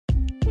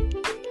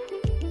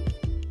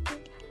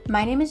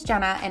My name is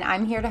Jenna, and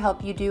I'm here to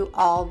help you do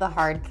all the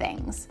hard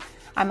things.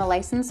 I'm a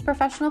licensed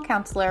professional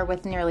counselor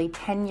with nearly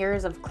 10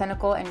 years of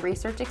clinical and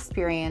research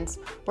experience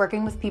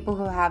working with people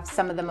who have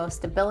some of the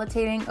most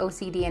debilitating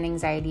OCD and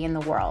anxiety in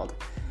the world.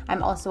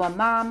 I'm also a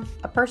mom,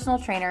 a personal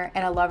trainer,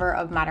 and a lover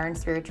of modern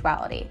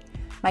spirituality.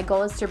 My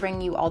goal is to bring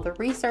you all the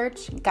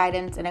research,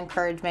 guidance, and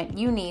encouragement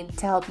you need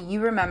to help you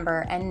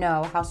remember and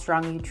know how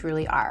strong you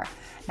truly are.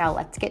 Now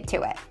let's get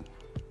to it.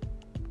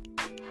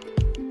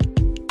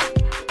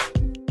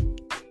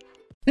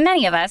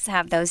 Many of us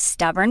have those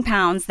stubborn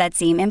pounds that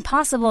seem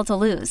impossible to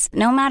lose,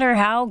 no matter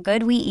how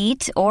good we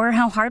eat or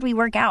how hard we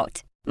work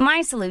out. My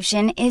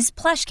solution is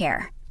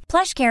PlushCare.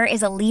 PlushCare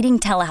is a leading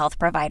telehealth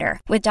provider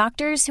with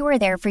doctors who are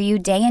there for you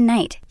day and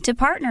night to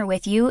partner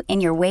with you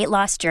in your weight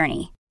loss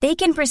journey. They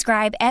can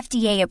prescribe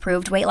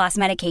FDA-approved weight loss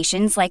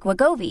medications like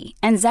Wegovy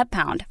and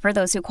Zepbound for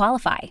those who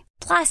qualify.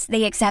 Plus,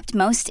 they accept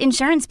most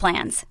insurance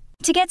plans.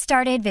 To get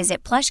started,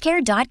 visit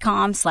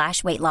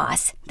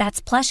plushcare.com/weightloss.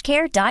 That's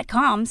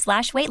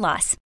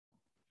plushcare.com/weightloss.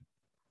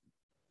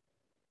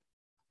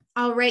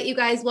 All right, you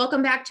guys,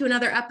 welcome back to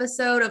another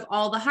episode of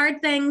All the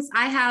Hard Things.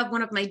 I have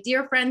one of my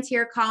dear friends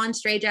here, Colin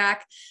Strajac.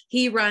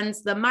 He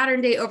runs the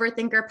Modern Day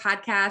Overthinker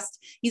podcast.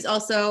 He's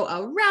also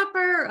a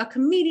rapper, a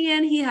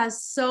comedian. He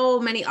has so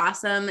many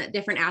awesome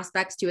different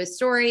aspects to his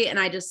story, and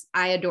I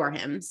adore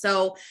him.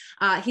 So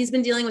he's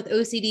been dealing with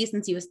OCD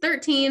since he was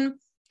 13.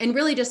 And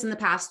really just in the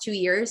past 2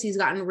 years, he's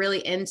gotten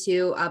really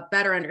into a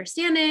better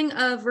understanding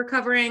of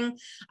recovering.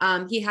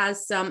 He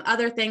has some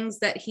other things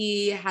that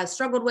he has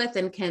struggled with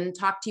and can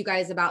talk to you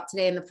guys about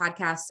today in the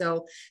podcast.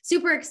 So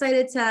super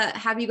excited to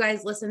have you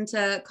guys listen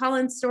to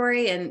Colin's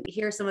story and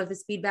hear some of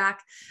his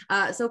feedback.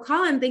 So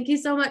Colin, thank you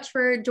so much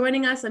for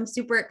joining us. I'm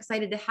super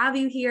excited to have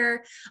you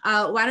here.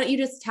 Why don't you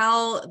just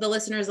tell the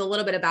listeners a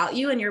little bit about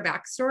you and your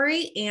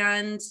backstory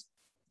and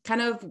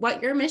kind of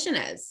what your mission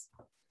is?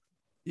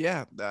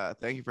 Yeah,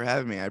 thank you for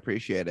having me. I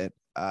appreciate it.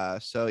 I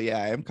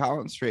am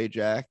Colin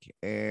Strajac,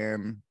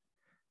 and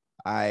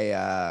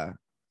I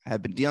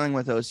have been dealing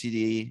with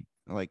OCD,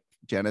 like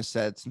Jenna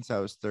said, since I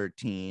was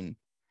 13,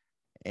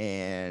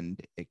 and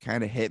it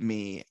kind of hit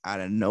me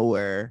out of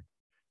nowhere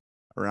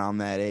around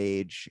that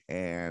age,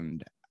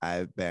 and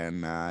I've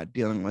been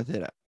dealing with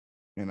it,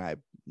 and I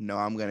know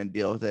I'm going to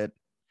deal with it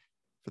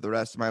for the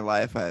rest of my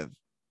life. I've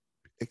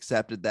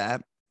accepted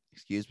that.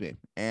 Excuse me.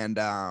 And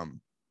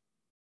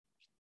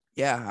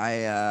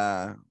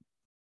I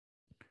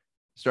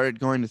started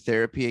going to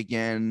therapy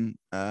again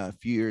a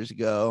few years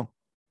ago.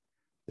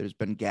 There's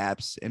been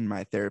gaps in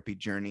my therapy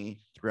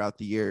journey throughout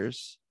the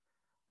years.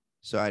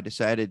 So I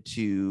decided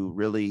to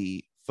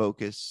really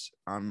focus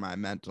on my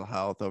mental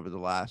health over the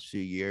last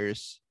few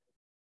years.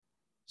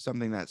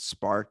 Something that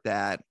sparked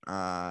that,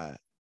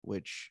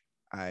 which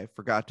I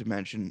forgot to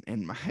mention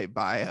in my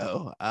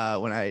bio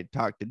when I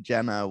talked to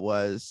Jenna,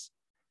 was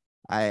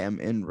I am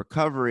in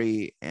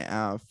recovery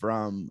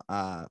from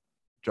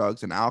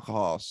drugs and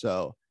alcohol.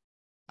 So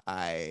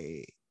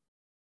I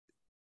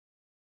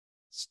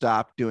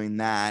stopped doing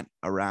that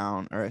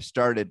I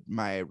started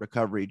my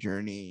recovery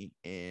journey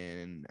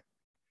it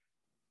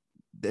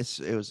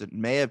was in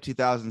May of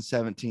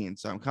 2017.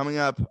 So I'm coming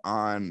up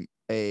on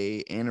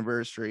a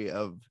anniversary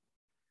of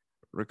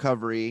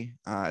recovery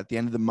at the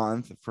end of the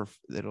month.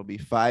 It'll be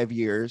 5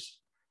 years.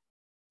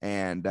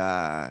 And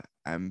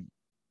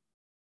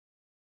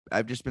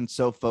I've just been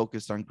so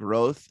focused on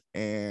growth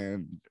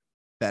and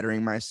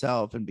bettering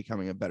myself and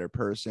becoming a better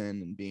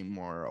person and being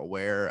more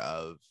aware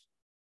of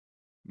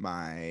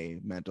my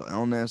mental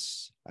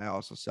illness. I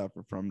also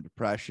suffer from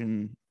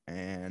depression,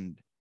 and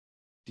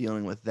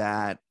dealing with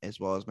that as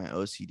well as my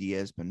OCD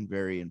has been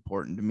very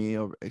important to me,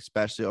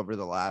 especially over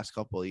the last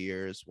couple of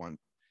years. Once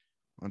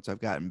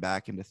I've gotten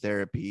back into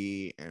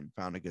therapy and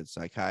found a good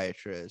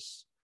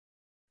psychiatrist,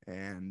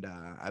 and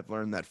I've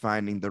learned that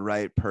finding the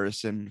right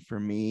person for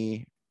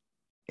me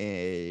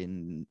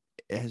it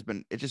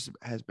just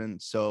has been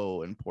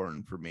so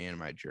important for me in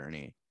my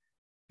journey.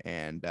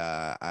 And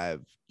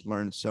I've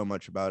learned so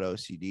much about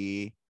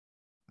OCD.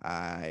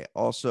 I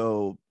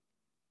also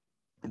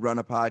run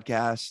a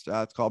podcast.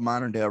 It's called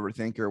Modern Day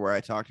Overthinker, where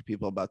I talk to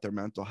people about their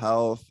mental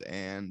health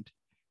and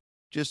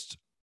just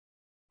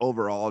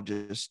overall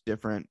just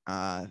different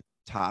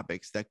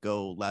topics that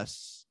go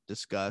less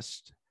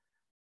discussed,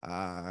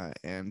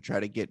 and try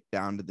to get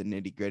down to the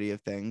nitty-gritty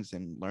of things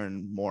and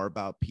learn more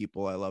about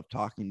people. I love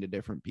talking to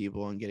different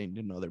people and getting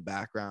to know their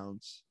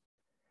backgrounds.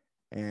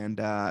 And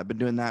I've been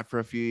doing that for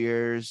a few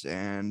years.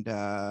 And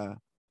I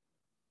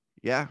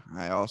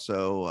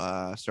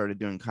also started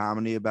doing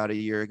comedy about a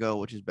year ago,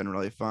 which has been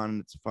really fun.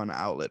 It's a fun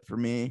outlet for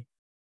me.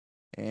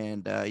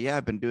 And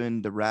I've been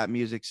doing the rap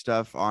music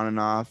stuff on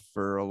and off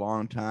for a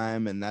long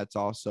time, and that's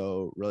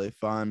also really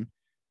fun.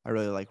 I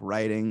really like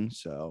writing,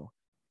 so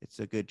it's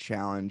a good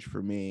challenge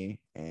for me.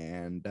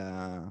 And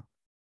I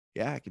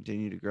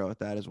continue to grow with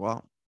that as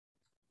well.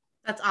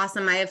 That's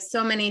awesome. I have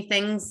so many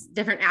things,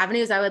 different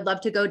avenues I would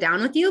love to go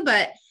down with you,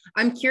 but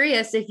I'm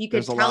curious if you could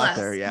There's a tell lot us.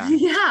 there, yeah.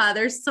 Yeah,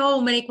 there's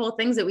so many cool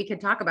things that we could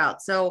talk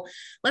about. So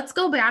let's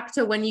go back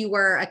to when you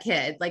were a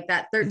kid, like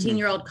that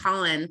 13-year-old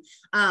Colin.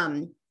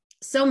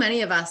 So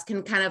many of us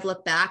can kind of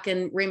look back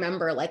and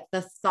remember like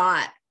the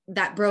thought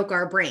that broke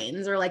our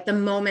brains, or like the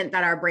moment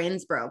that our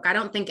brains broke. I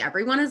don't think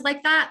everyone is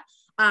like that.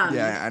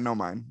 Yeah, I know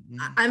mine.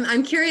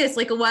 I'm curious,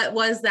 like, what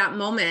was that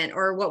moment,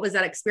 or what was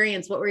that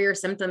experience? What were your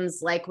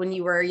symptoms like when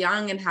you were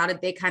young, and how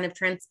did they kind of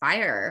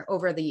transpire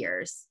over the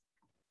years?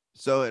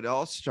 So it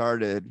all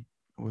started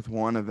with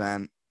one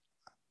event,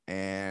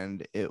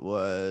 and it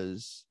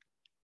was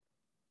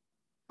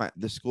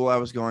the school I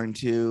was going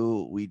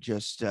to. We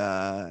just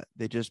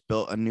they just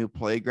built a new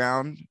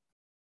playground,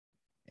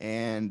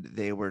 and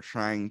they were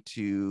trying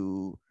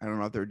to, I don't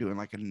know if they were doing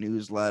like a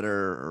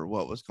newsletter or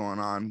what was going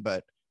on,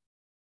 but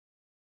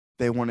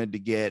they wanted to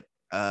get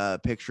a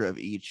picture of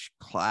each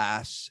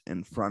class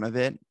in front of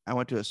it. I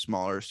went to a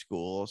smaller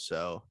school,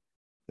 so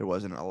there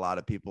wasn't a lot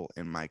of people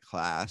in my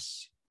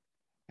class.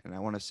 And I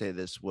want to say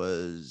this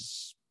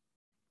was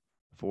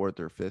 4th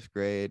or 5th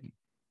grade.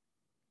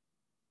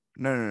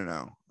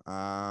 No.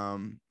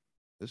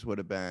 This would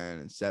have been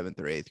in 7th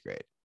or 8th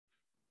grade.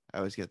 I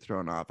always get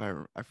thrown off.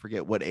 I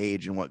forget what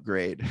age and what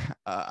grade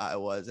I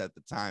was at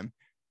the time.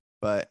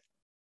 But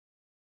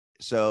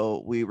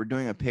so we were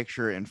doing a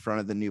picture in front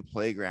of the new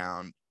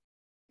playground,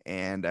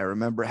 and I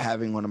remember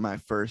having one of my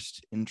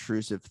first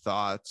intrusive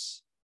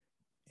thoughts,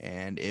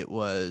 and it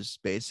was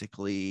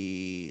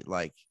basically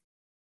like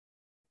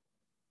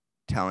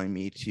telling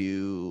me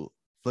to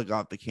flick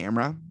off the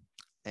camera.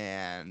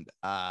 And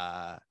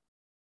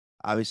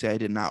obviously I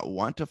did not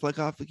want to flick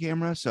off the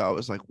camera, so I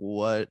was like,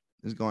 what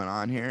is going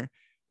on here?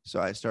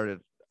 So I started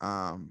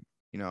I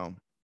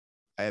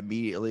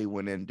immediately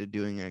went into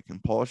doing a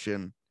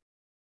compulsion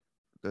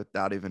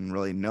without even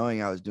really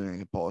knowing I was doing a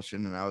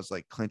compulsion. And I was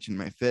like clenching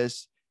my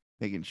fists,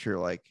 making sure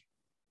like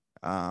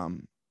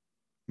that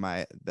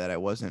I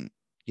wasn't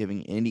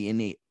giving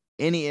any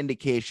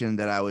indication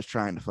that I was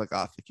trying to flick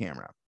off the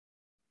camera.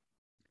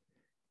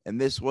 And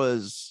this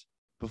was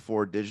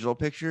before digital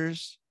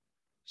pictures,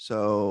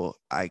 so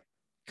I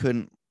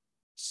couldn't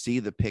see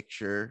the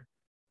picture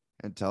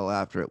until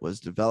after it was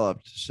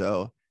developed.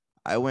 So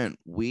I went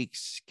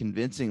weeks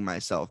convincing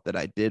myself that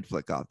I did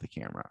flick off the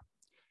camera.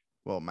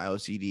 Well, my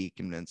OCD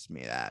convinced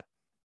me that.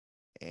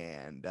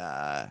 And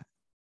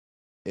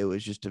it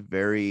was just a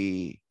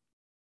very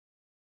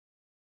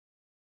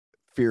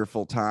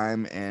fearful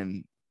time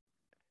and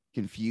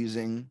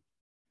confusing.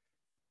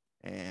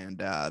 And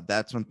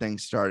that's when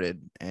things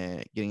started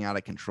getting out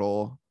of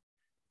control.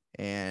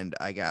 And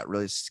I got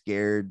really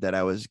scared that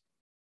I was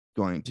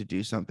going to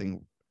do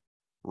something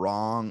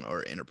wrong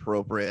or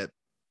inappropriate,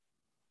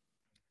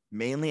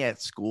 mainly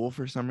at school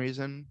for some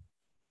reason.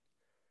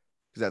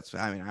 Because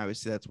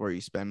obviously that's where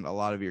you spend a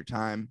lot of your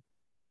time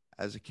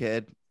as a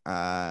kid.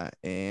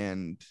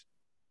 And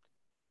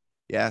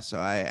yeah, so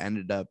I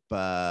ended up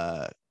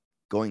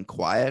going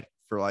quiet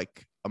for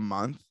like a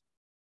month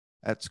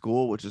at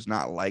school, which is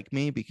not like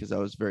me because I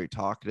was very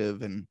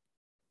talkative and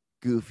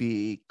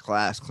goofy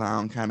class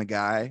clown kind of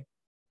guy.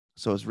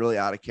 So it was really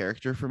out of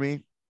character for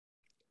me.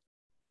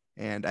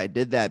 And I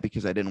did that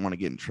because I didn't want to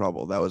get in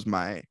trouble. That was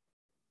my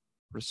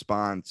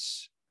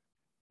response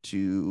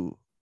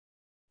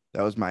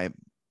that was my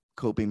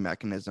coping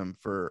mechanism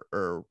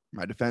or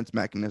my defense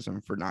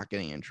mechanism for not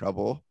getting in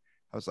trouble.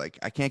 I was like,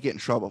 I can't get in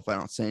trouble if I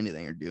don't say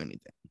anything or do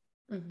anything.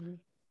 Mm-hmm.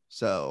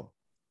 So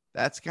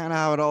that's kind of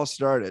how it all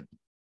started.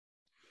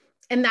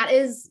 And that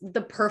is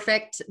the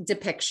perfect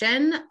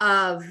depiction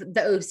of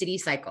the OCD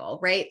cycle,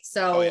 right?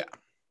 So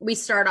we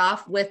start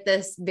off with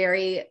this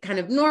very kind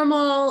of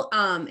normal,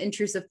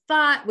 intrusive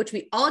thought, which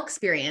we all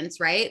experience,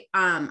 right?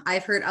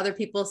 I've heard other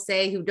people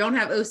say who don't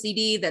have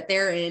OCD that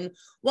they're in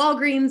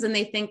Walgreens and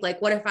they think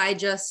like, what if I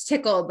just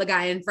tickled the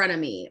guy in front of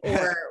me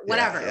or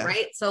whatever,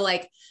 right? So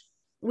like,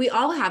 we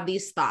all have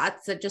these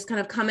thoughts that just kind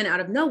of come in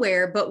out of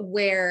nowhere, but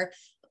where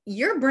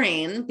your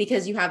brain,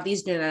 because you have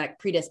these genetic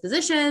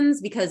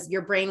predispositions, because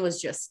your brain was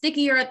just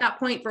stickier at that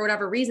point for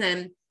whatever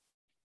reason,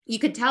 you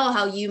could tell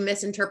how you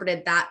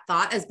misinterpreted that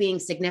thought as being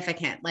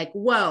significant. Like,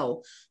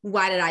 whoa,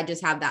 why did I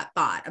just have that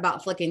thought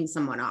about flicking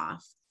someone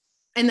off?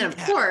 And then of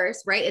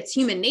course, right, it's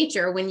human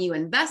nature when you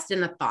invest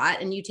in a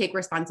thought and you take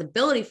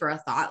responsibility for a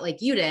thought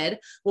like you did.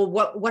 Well,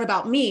 what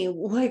about me?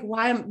 Like,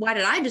 why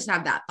did I just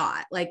have that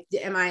thought? Like,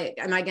 am I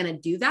going to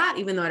do that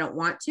even though I don't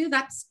want to?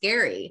 That's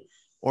scary.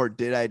 Or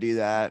did I do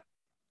that?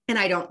 And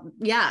I don't,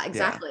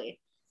 exactly. Yeah.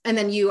 And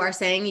then you are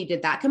saying you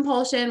did that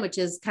compulsion, which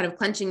is kind of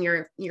clenching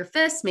your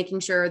fists,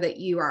 making sure that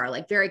you are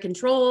like very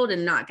controlled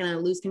and not going to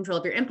lose control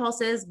of your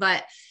impulses.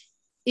 But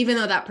even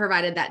though that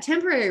provided that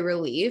temporary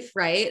relief,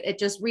 right, it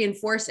just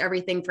reinforced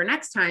everything for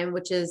next time,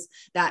 which is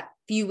that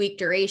few week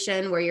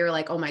duration where you're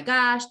like, oh my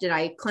gosh, did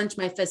I clench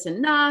my fist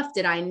enough?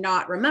 Did I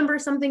not remember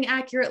something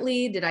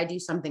accurately? Did I do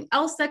something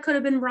else that could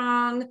have been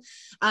wrong?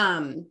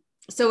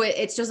 So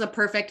it's just a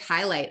perfect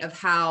highlight of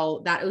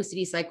how that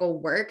OCD cycle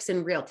works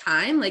in real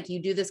time. Like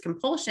you do this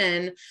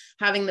compulsion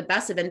having the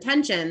best of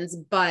intentions,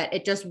 but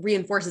it just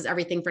reinforces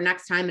everything for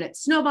next time and it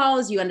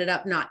snowballs. You ended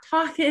up not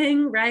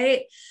talking,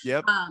 right?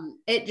 Yep.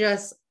 It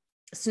just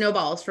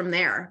snowballs from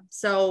there.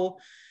 So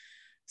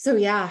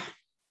yeah,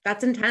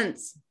 that's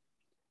intense.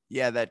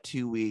 Yeah, that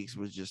 2 weeks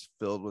was just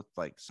filled with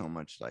like so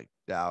much like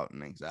doubt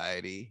and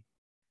anxiety.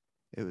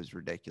 It was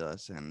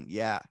ridiculous. And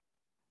yeah,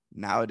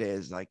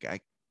 nowadays, like I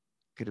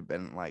could have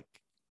been like,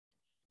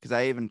 because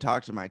I even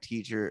talked to my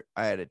teacher.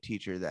 I had a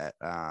teacher that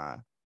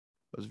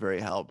was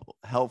very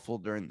helpful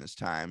during this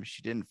time.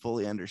 She didn't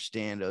fully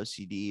understand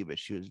OCD, but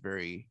she was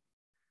very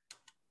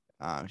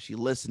she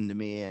listened to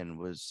me and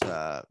was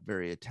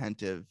very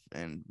attentive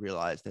and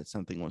realized that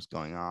something was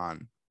going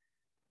on.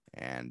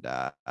 And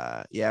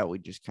yeah, we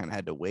just kind of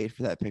had to wait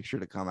for that picture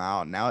to come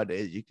out.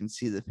 Nowadays, you can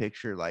see the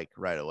picture like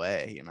right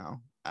away, you know.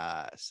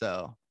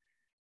 So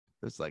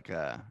it was like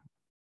an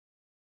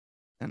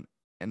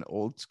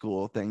old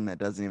school thing that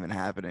doesn't even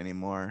happen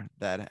anymore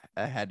that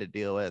I had to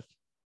deal with.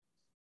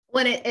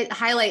 When it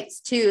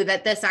highlights too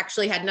that this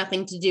actually had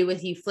nothing to do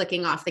with you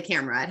flicking off the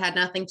camera. It had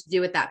nothing to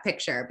do with that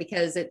picture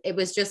because it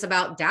was just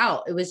about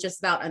doubt. It was just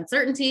about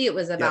uncertainty. It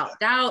was about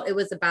doubt. It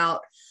was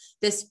about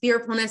this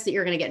fearfulness that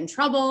you're going to get in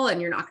trouble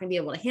and you're not going to be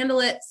able to handle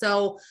it.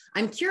 So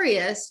I'm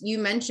curious, you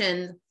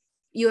mentioned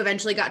you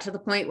eventually got to the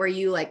point where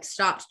you like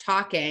stopped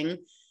talking.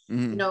 You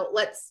know,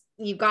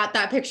 you got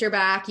that picture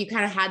back. You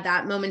kind of had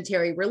that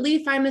momentary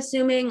relief, I'm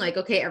assuming, like,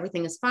 okay,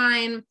 everything is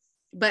fine.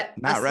 But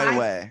not right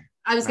away.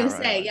 I was going to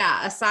say,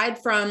 yeah,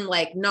 aside from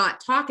like not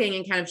talking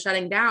and kind of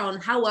shutting down,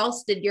 how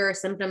else did your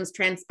symptoms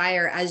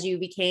transpire as you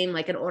became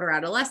like an older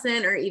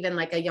adolescent or even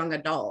like a young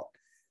adult?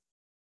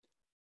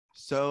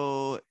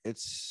 So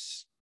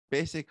it's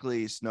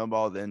basically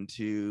snowballed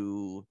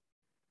into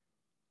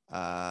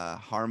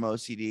harm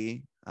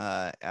OCD.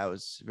 I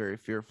was very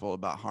fearful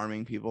about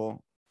harming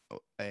people,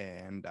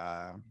 and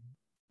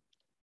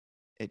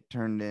it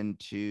turned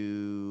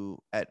into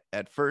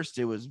at first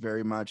it was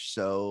very much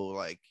so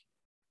like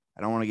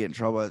I don't want to get in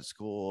trouble at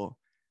school.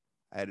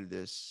 I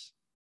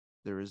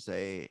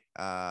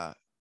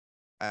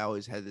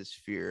always had this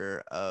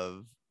fear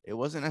of, it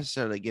wasn't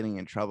necessarily getting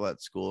in trouble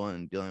at school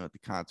and dealing with the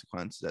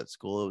consequences at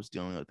school. It was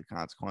dealing with the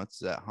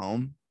consequences at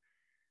home.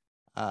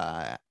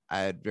 I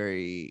had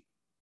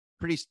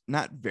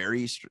not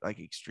very like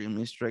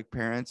extremely strict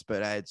parents,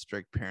 but I had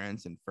strict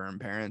parents and firm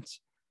parents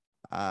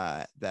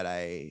that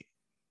I,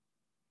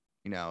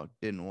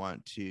 didn't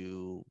want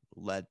to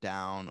let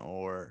down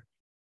or,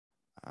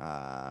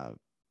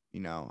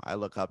 I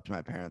look up to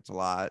my parents a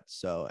lot.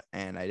 So,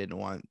 and I didn't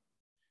want,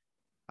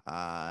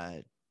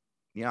 I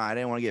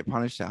didn't want to get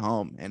punished at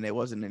home, and it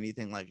wasn't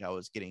anything like I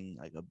was getting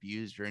like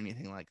abused or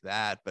anything like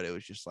that, but it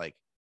was just like,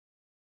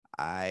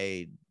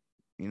 I,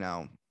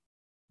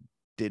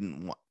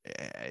 didn't want,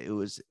 it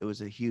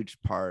was a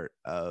huge part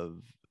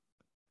of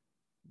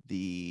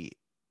it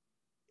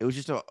was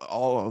just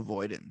all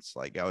avoidance.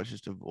 Like I was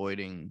just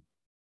avoiding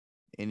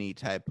any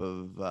type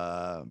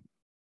of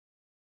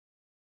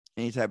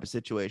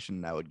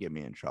situation that would get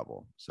me in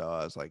trouble. So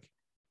I was like,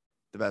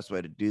 the best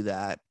way to do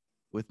that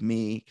with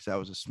me, because I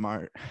was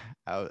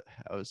I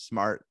was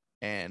smart,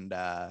 and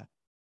I'd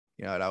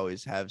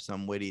always have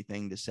some witty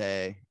thing to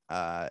say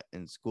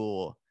in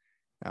school.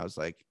 And I was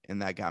like,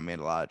 and that got me in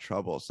a lot of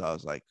trouble. So I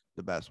was like,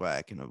 the best way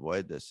I can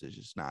avoid this is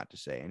just not to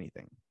say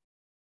anything.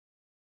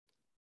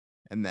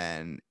 And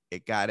then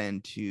it got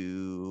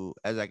into,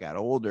 as I got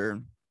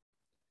older,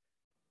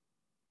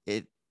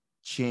 it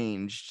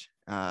changed.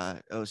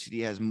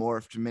 OCD has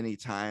morphed many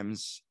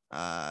times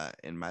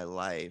in my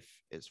life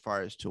as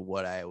far as to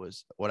what I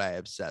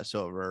obsess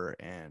over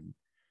and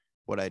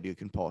what I do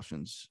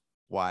compulsions,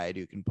 why I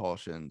do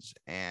compulsions.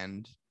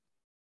 And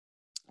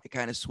I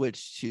kind of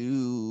switched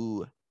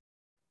to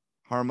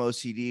harm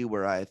OCD,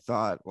 where I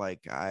thought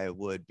like I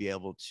would be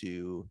able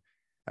to,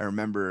 I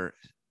remember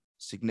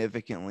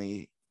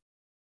significantly,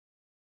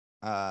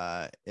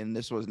 and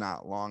this was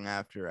not long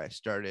after I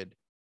started,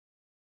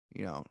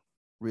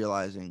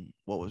 realizing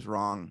what was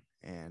wrong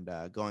and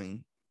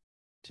going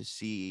to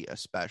see a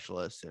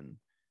specialist and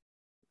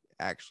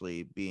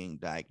actually being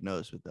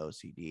diagnosed with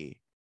OCD.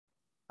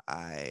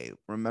 I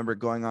remember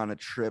going on a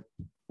trip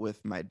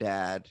with my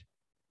dad,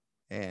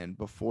 and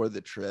before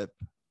the trip,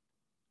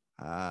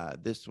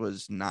 this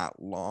was not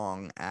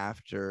long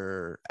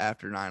after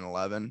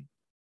 9/11.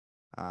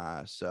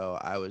 So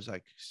I was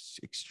like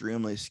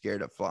extremely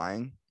scared of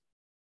flying,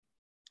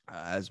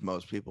 as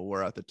most people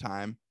were at the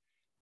time.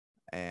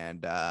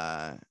 And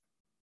but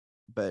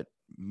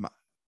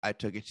I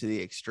took it to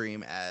the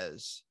extreme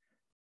as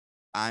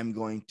I'm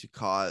going to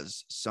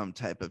cause some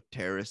type of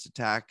terrorist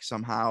attack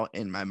somehow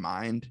in my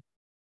mind.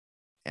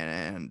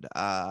 And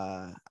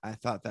I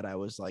thought that I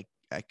was like,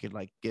 I could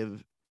like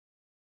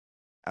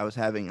I was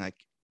having like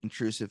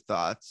intrusive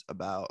thoughts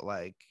about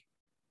like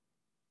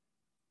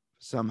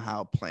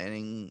somehow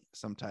planning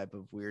some type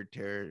of weird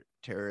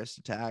terrorist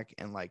attack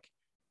and like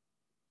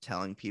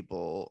telling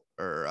people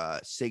or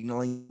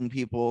signaling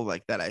people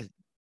like that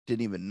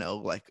didn't even know,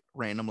 like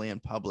randomly in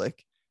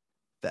public,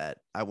 that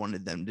I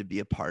wanted them to be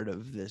a part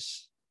of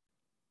this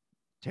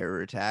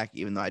terror attack,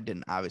 even though I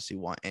didn't obviously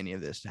want any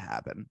of this to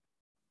happen.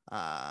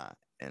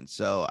 And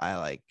so I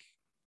like,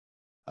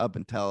 up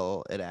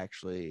until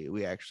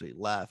we actually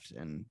left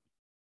and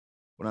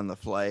went on the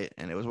flight,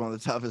 and it was one of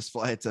the toughest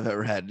flights I've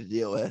ever had to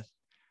deal with.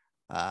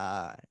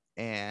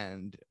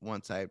 And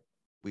once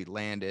we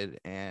landed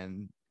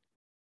and,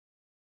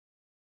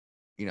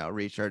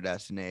 reached our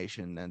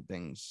destination, then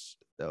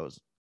that was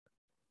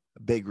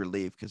a big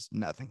relief because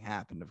nothing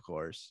happened, of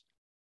course.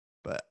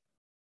 But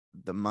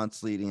the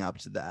months leading up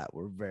to that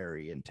were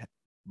very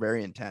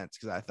intense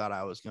because I thought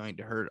I was going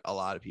to hurt a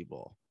lot of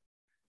people.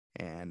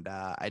 And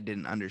I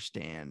didn't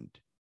understand,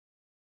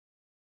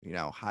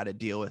 how to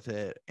deal with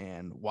it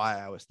and why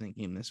I was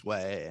thinking this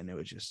way. And it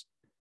was just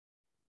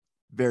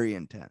very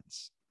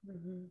intense.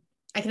 Mm-hmm.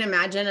 I can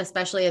imagine,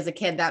 especially as a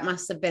kid, that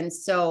must have been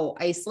so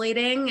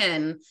isolating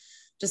and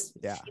just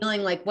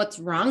feeling like, what's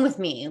wrong with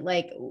me?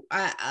 Like,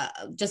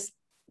 just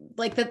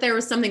like that there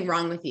was something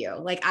wrong with you.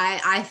 Like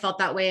I felt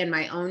that way in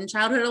my own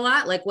childhood a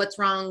lot. Like, what's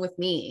wrong with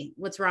me?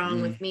 What's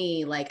wrong with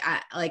me? Like,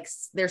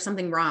 there's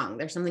something wrong.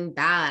 There's something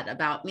bad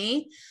about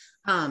me.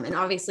 And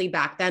obviously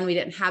back then we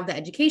didn't have the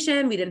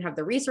education. We didn't have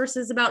the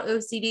resources about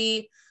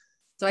OCD.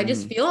 So I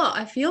just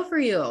I feel for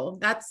you.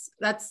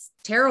 That's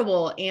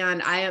terrible.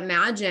 And I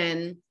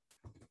imagine,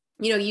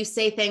 you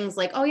say things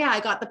like, oh yeah, I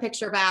got the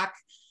picture back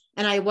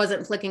and I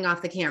wasn't flicking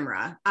off the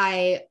camera.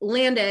 I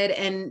landed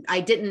and I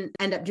didn't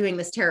end up doing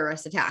this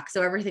terrorist attack.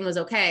 So everything was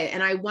okay.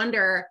 And I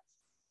wonder,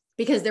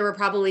 because there were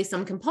probably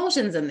some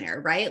compulsions in there,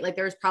 right? Like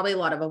there was probably a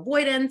lot of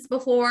avoidance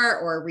before,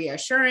 or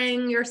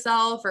reassuring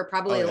yourself, or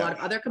probably a lot of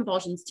other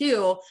compulsions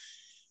too.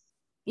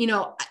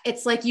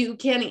 It's like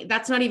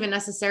that's not even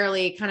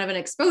necessarily kind of an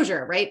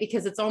exposure, right?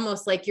 Because it's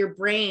almost like your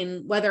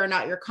brain, whether or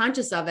not you're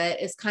conscious of it,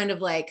 is kind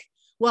of like,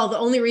 well, the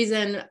only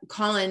reason,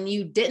 Colin,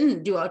 you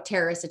didn't do a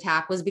terrorist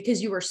attack was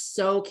because you were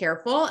so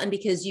careful and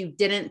because you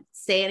didn't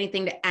say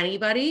anything to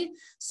anybody.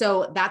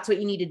 So that's what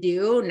you need to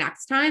do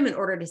next time in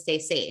order to stay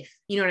safe.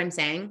 You know what I'm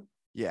saying?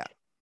 Yeah.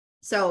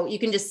 So you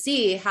can just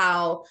see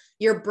how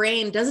your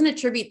brain doesn't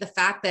attribute the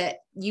fact that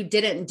you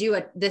didn't do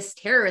this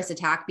terrorist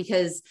attack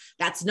because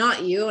that's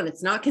not you and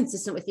it's not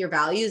consistent with your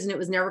values and it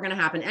was never going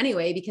to happen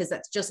anyway, because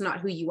that's just not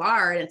who you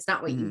are and it's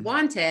not what you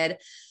wanted.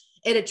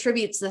 It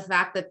attributes the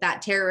fact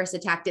that terrorist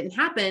attack didn't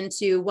happen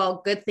to,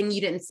 well, good thing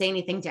you didn't say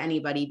anything to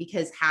anybody,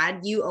 because had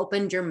you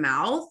opened your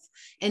mouth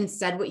and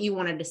said what you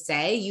wanted to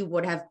say, you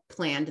would have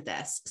planned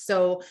this.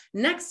 So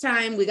next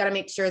time we got to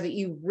make sure that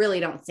you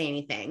really don't say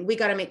anything. We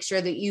got to make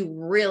sure that you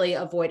really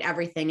avoid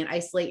everything and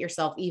isolate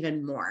yourself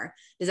even more.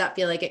 Does that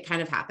feel like it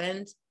kind of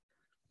happened?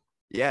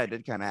 Yeah, it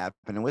did kind of happen.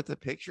 And with the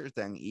picture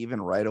thing,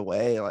 even right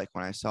away, like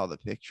when I saw the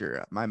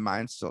picture, my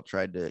mind still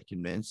tried to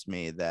convince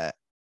me that,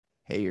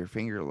 hey, your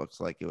finger looks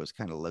like it was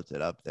kind of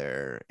lifted up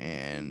there,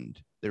 and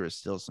there was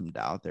still some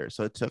doubt there.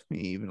 So it took me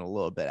even a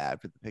little bit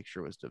after the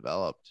picture was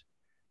developed.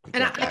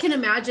 And I can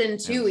imagine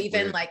too,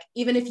 even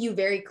if you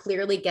very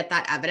clearly get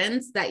that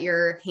evidence that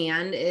your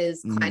hand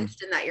is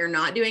clenched and that you're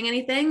not doing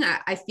anything,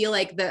 I feel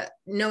like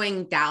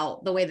knowing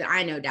doubt, the way that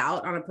I know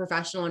doubt on a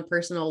professional and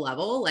personal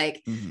level,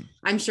 like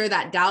I'm sure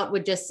that doubt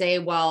would just say,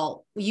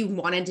 well, you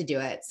wanted to do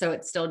it, so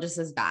it's still just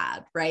as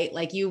bad, right?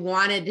 Like you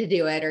wanted to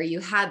do it or you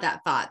had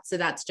that thought, so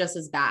that's just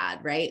as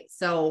bad, right?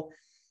 So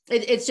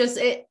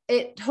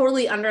it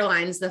totally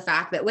underlines the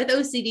fact that with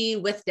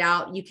OCD, with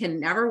doubt, you can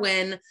never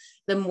win.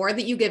 The more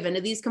that you give into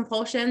these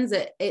compulsions,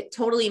 it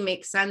totally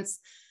makes sense.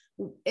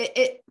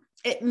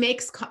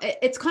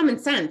 It's common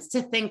sense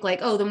to think like,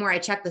 oh, the more I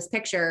check this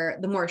picture,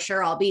 the more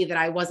sure I'll be that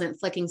I wasn't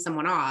flicking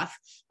someone off.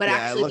 But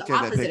actually, I looked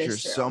at the picture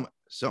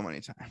so many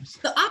times.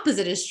 The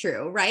opposite is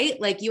true,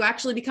 right? Like you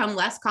actually become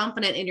less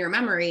confident in your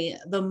memory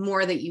the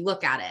more that you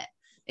look at it.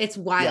 It's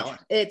wild. Yeah.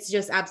 It's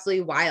just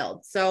absolutely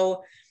wild.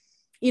 So,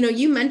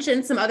 you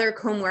mentioned some other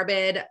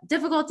comorbid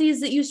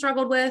difficulties that you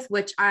struggled with,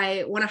 which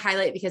I want to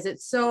highlight because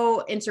it's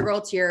so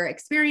integral to your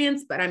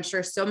experience, but I'm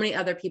sure so many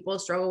other people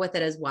struggle with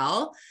it as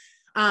well.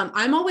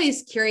 I'm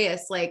always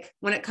curious, like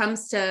when it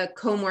comes to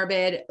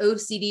comorbid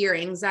OCD or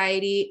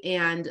anxiety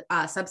and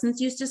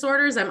substance use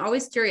disorders, I'm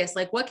always curious,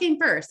 like what came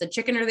first, the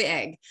chicken or the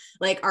egg?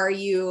 Like, are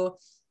you,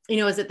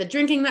 is it the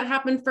drinking that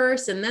happened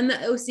first and then the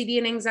OCD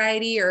and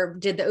anxiety, or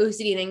did the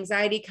OCD and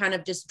anxiety kind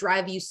of just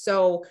drive you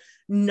so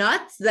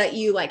nuts that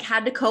you like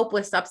had to cope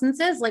with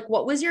substances? Like,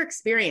 what was your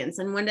experience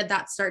and when did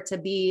that start to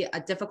be a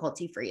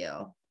difficulty for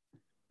you?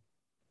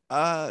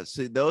 So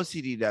the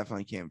OCD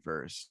definitely came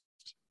first,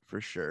 for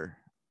sure.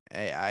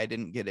 I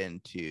didn't get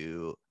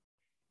into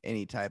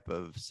any type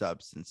of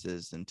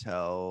substances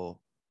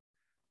until,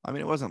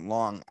 it wasn't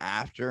long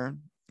after,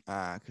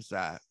 because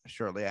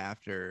shortly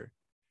after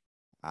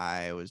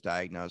I was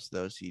diagnosed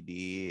with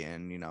OCD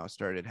and,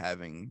 started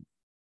having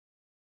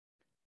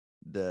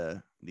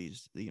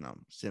these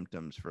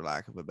symptoms, for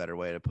lack of a better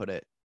way to put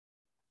it,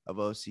 of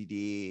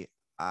OCD.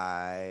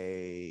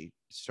 I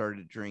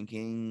started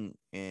drinking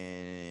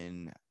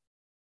in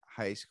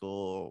high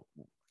school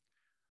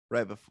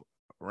right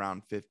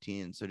around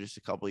 15. So just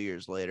a couple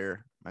years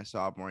later, my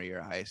sophomore year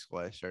of high school,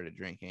 I started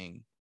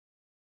drinking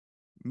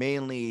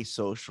mainly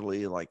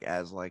socially, like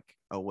as like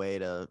a way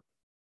to,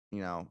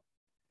 I'm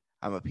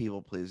a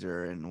people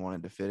pleaser and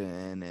wanted to fit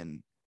in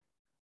and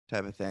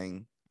type of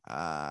thing.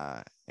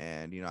 And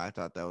I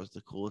thought that was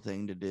the cool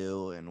thing to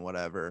do and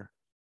whatever.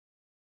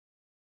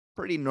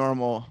 Pretty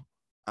normal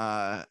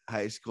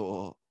high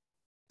school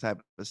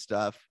type of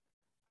stuff.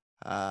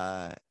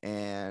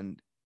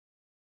 And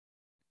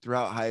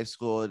throughout high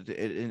school,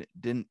 it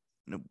didn't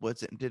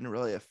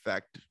really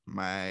affect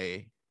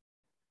my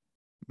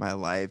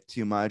life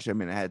too much. I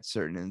mean, I had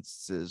certain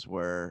instances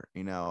where,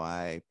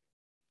 I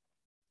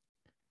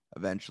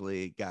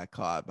eventually got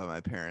caught by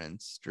my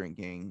parents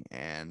drinking,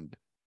 and,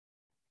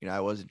 I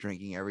wasn't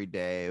drinking every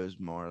day. It was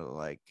more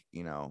like,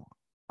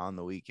 on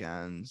the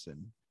weekends,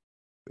 and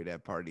we'd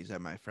have parties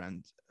at my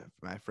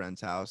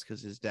friend's house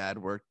because his dad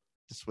worked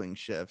the swing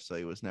shift, so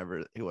he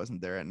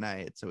wasn't there at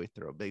night. So we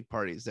throw big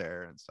parties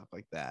there and stuff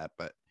like that.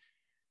 But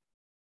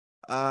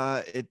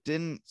it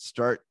didn't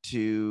start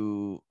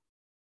to,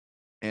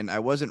 and I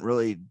wasn't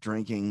really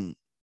drinking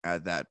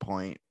at that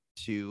point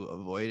to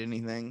avoid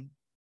anything.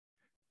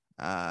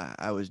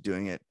 I was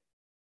doing it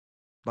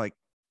like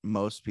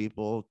most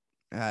people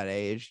that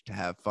age, to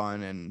have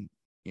fun and,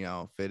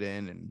 fit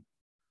in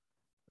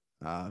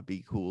and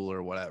be cool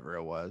or whatever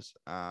it was.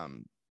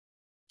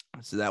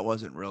 So that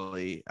wasn't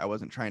really, I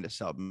wasn't trying to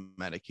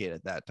self-medicate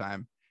at that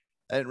time.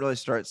 I didn't really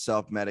start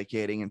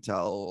self-medicating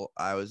until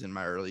I was in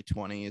my early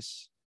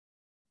 20s.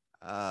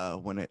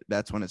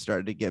 That's when it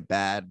started to get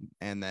bad.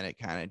 And then it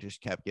kind of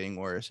just kept getting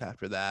worse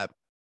after that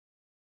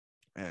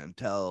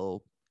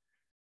until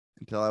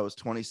I was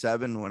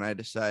 27, when I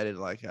decided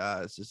like,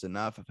 this is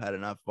enough. I've had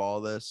enough of all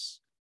this.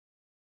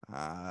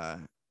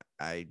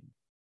 I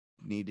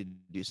needed to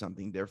do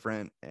something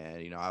different.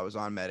 And, I was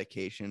on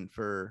medication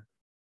for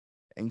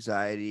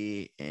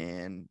anxiety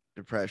and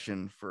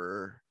depression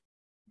for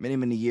many,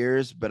 many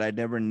years, but I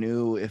never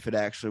knew if it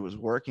actually was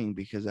working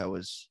because I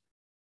was,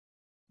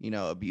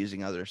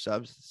 abusing other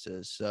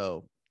substances.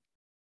 So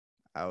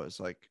I was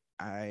like,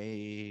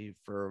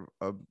 for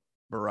a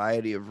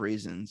variety of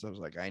reasons, I was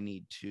like, I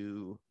need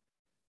to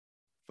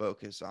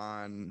focus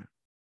on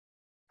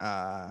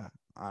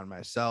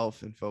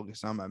myself and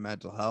focus on my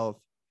mental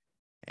health.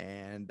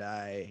 And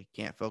I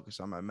can't focus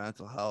on my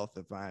mental health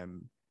if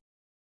I'm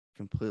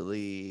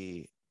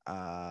completely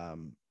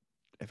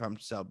if I'm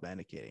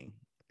self-medicating,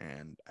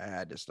 and I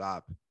had to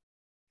stop.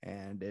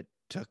 And it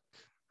took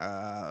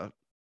a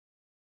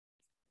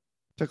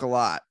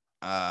lot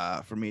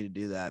for me to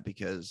do that,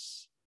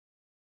 because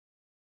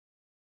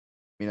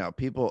there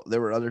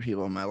were other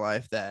people in my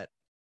life that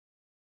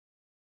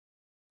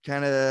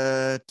kind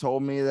of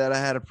told me that I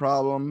had a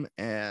problem,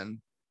 and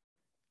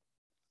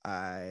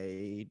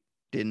I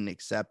didn't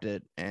accept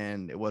it.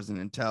 And it wasn't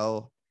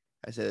until,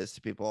 I say this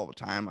to people all the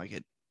time, like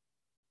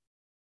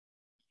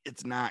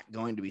it's not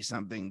going to be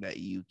something that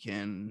you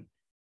can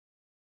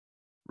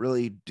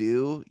really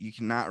do. You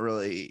cannot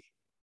really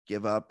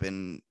give up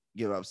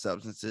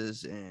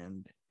substances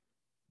and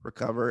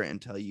recover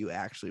until you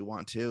actually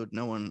want to.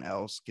 No one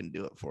else can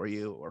do it for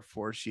you or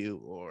force you,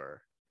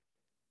 or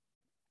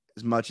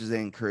as much as they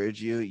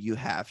encourage you, you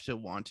have to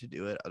want to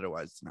do it.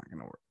 Otherwise it's not going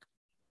to work.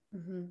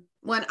 Mm-hmm.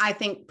 When I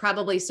think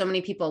probably so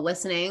many people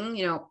listening,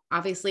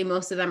 obviously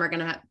most of them are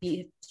going to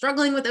be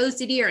struggling with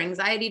OCD or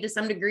anxiety to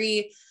some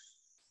degree.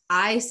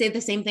 I say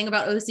the same thing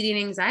about OCD and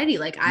anxiety.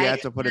 Like, you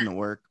have to put in the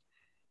work.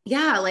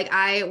 Yeah. Like,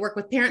 I work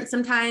with parents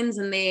sometimes,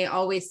 and they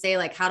always say,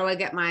 like, how do I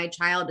get my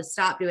child to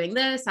stop doing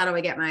this? How do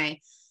I get my,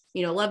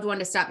 loved one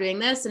to stop doing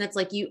this? And it's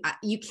like, you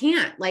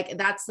can't. Like,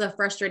 that's the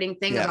frustrating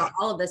thing about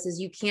all of this, is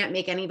you can't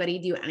make anybody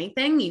do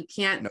anything. You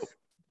can't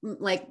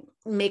like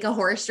make a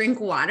horse drink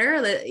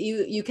water. That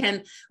you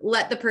can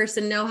let the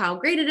person know how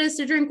great it is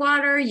to drink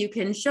water. You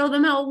can show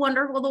them how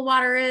wonderful the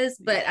water is,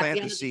 but at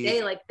the end of the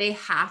day, like, they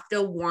have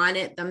to want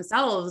it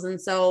themselves. And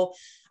so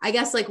I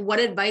guess, like, what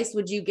advice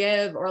would you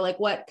give, or like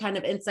what kind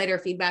of insight or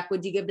feedback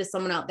would you give to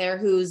someone out there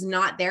who's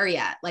not there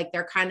yet? Like,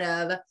 they're kind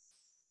of,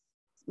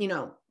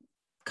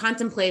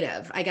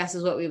 contemplative, I guess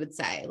is what we would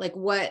say. Like,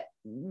 what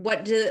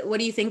do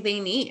you think they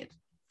need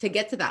to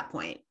get to that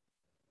point?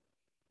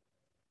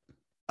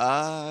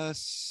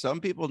 Some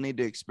people need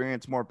to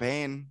experience more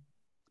pain.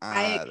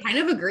 I kind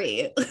of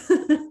agree.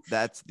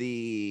 That's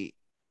the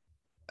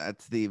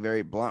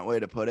very blunt way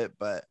to put it.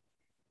 But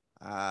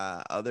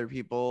other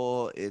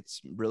people,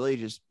 it's really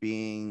just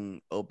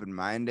being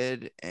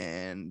open-minded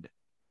and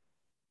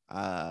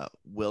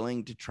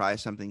willing to try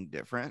something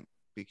different,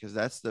 because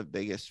that's the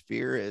biggest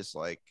fear, is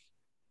like,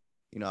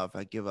 if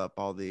I give up,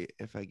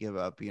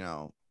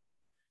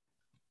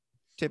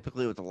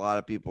 typically with a lot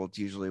of people, it's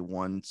usually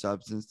one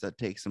substance that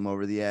takes them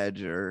over the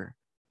edge, or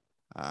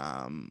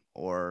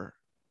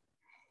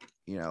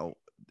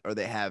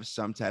they have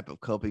some type of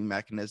coping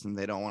mechanism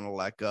they don't want to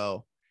let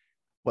go,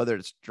 whether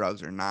it's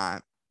drugs or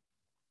not.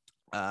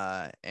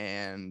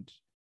 And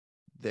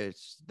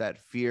there's that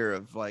fear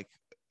of like,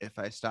 if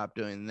I stop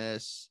doing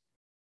this,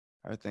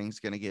 are things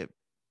going to get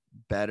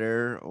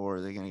better or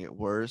are they going to get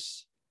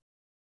worse?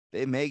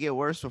 they may get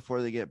worse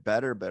before they get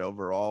better, but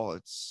overall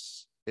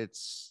it's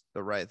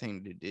the right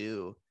thing to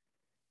do.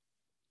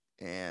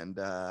 And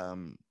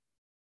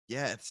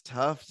yeah, it's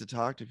tough to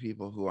talk to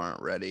people who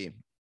aren't ready.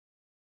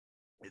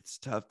 It's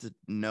tough to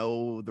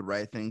know the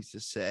right things to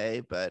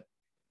say, but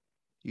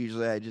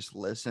usually I just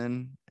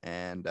listen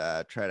and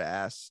try to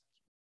ask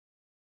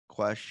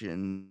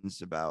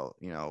questions about,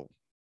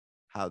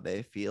 how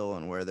they feel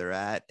and where they're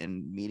at,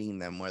 and meeting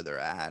them where they're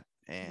at.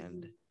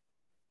 And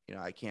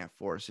I can't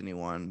force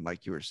anyone,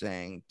 like you were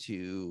saying,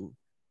 to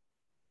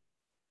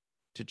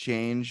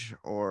change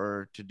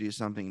or to do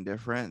something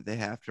different. They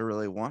have to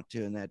really want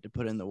to, and they have to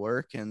put in the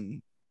work.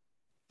 And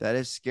that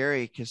is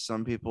scary, because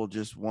some people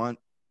just want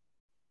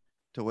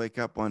to wake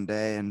up one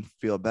day and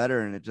feel better,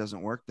 and it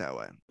doesn't work that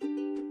way.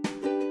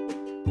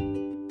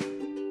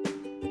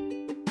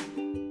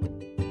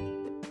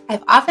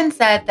 I've often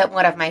said that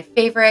one of my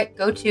favorite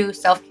go-to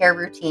self-care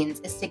routines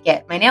is to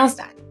get my nails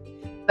done.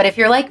 But if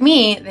you're like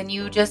me, then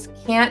you just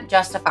can't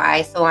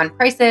justify salon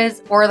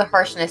prices or the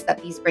harshness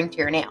that these bring to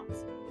your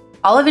nails.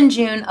 Olive &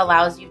 June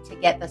allows you to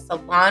get the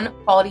salon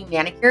quality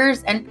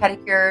manicures and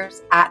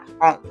pedicures at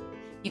home.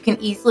 You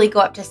can easily go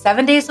up to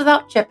 7 days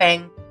without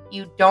chipping.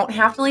 You don't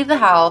have to leave the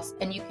house,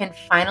 and you can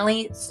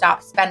finally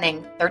stop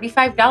spending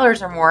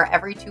 $35 or more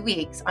every 2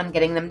 weeks on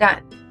getting them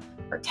done.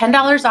 For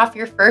 $10 off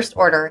your first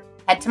order,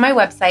 head to my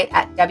website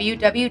at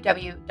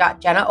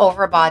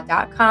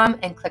www.jennaoverbaugh.com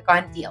and click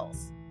on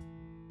deals.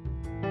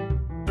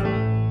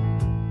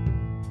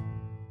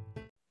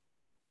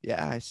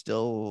 Yeah, I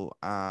still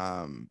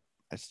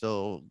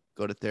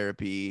go to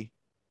therapy.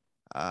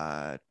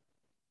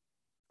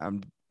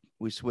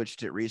 We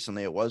switched it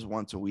recently. It was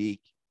once a week.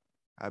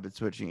 I've been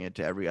switching it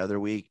to every other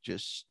week,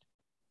 just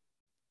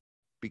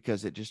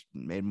because it just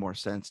made more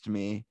sense to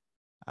me.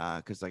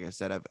 Because like I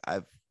said,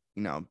 I've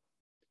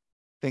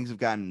things have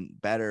gotten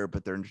better,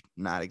 but they're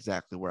not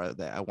exactly where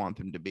I want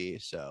them to be.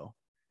 So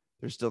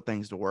there's still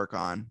things to work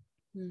on.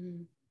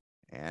 Mm-hmm.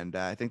 And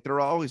I think there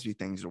will always be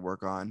things to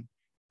work on.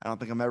 I don't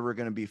think I'm ever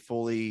going to be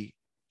fully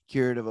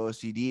cured of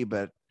OCD,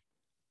 but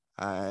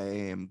I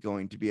am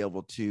going to be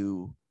able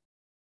to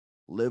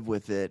live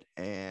with it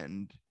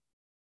and,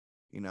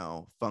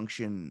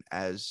 function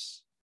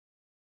as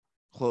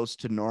close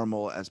to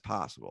normal as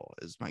possible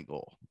is my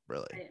goal,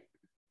 really.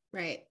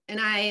 Right. And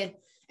I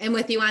am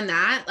with you on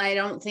that. I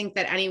don't think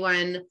that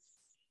anyone,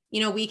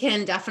 we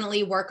can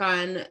definitely work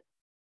on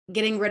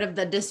getting rid of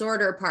the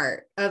disorder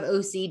part of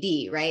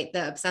OCD, right?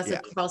 The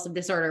obsessive compulsive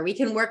disorder. We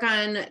can work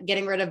on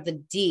getting rid of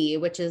the D,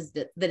 which is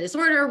the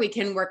disorder. We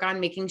can work on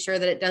making sure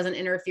that it doesn't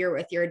interfere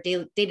with your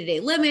day-to-day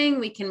living.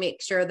 We can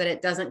make sure that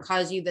it doesn't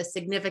cause you the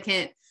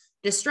significant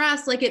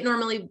distress like it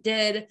normally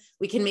did.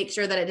 We can make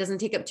sure that it doesn't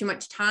take up too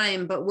much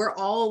time, but we're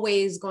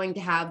always going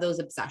to have those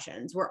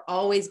obsessions. We're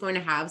always going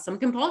to have some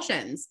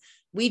compulsions.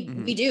 We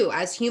do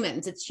as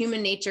humans. It's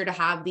human nature to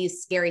have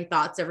these scary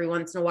thoughts every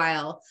once in a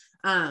while.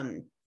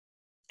 And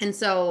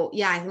so,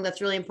 I think that's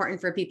really important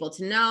for people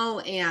to know.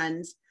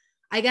 And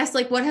I guess,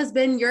 what has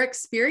been your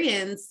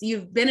experience?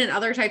 You've been in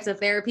other types of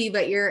therapy,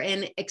 but you're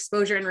in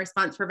exposure and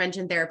response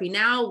prevention therapy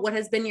now. What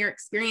has been your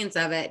experience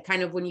of it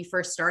kind of when you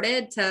first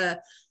started to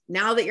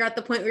now that you're at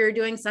the point where you're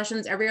doing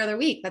sessions every other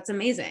week? That's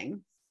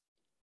amazing.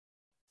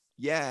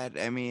 Yeah.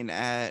 I mean,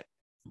 at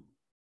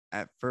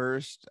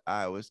first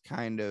I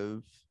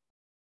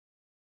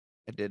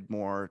did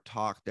more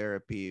talk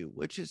therapy,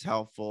 which is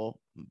helpful,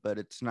 but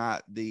it's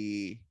not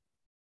the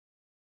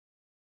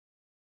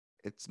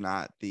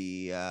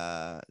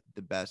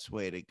best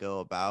way to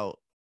go about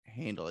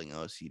handling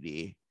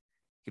OCD. You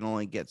can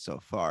only get so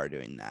far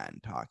doing that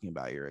and talking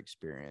about your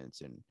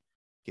experience and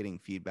getting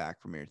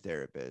feedback from your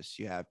therapist.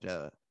 You have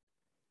to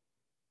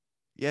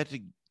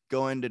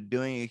go into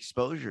doing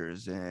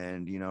exposures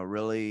and,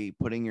 really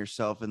putting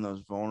yourself in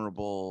those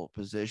vulnerable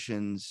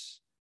positions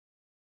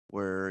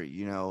where,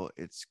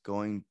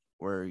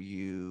 where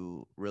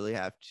you really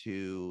have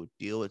to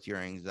deal with your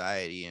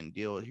anxiety and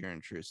deal with your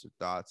intrusive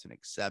thoughts and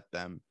accept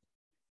them.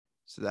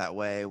 So that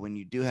way, when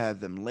you do have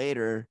them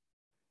later,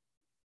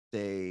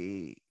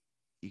 you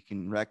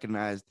can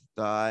recognize the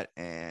thought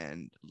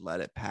and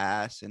let it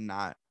pass and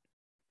not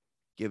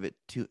give it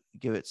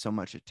so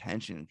much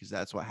attention, because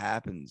that's what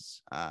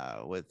happens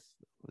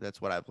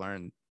that's what I've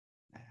learned.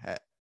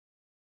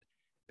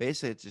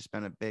 Basically, it's just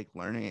been a big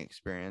learning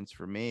experience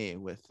for me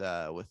with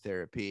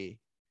therapy,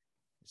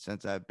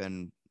 since I've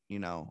been,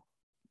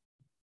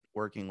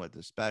 working with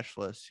a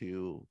specialist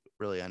who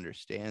really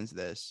understands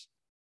this.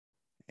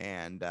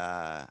 And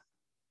I've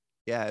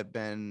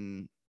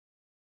been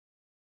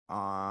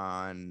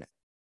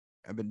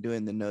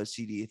doing the no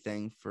CD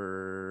thing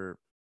for,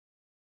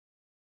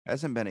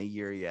 hasn't been a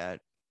year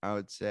yet. I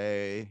would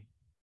say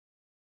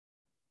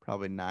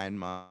probably 9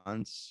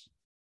 months.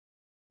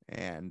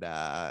 And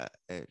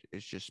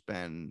it's just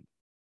been,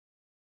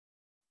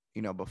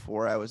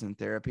 before I was in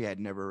therapy, I'd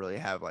never really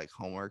have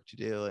homework to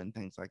do and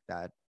things like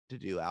that to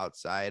do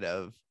outside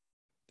of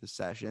the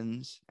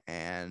sessions.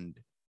 And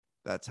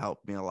that's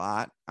helped me a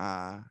lot.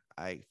 I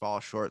fall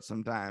short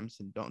sometimes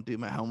and don't do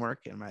my homework,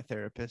 and my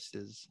therapist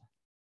is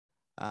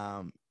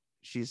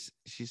she's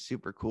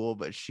super cool,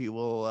 but she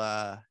will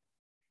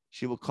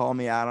call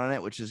me out on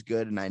it, which is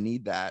good. And I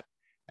need that.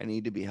 I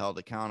need to be held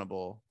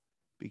accountable,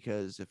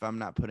 because if I'm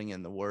not putting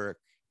in the work,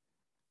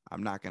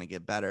 I'm not going to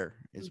get better,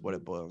 is what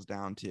it boils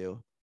down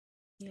to.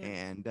 Yeah.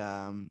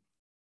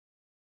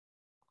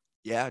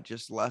 And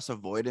just less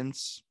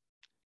avoidance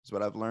is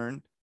what I've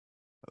learned.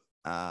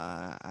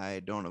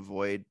 I don't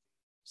avoid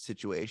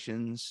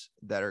situations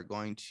that are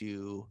going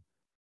to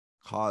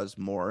cause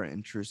more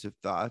intrusive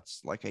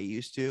thoughts like I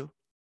used to.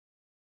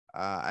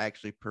 I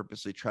actually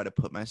purposely try to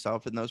put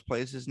myself in those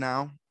places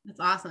now. That's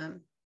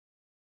awesome.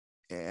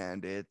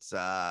 And it's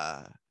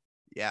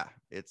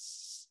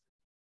it's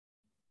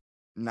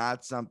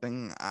not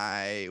something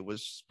I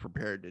was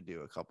prepared to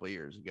do a couple of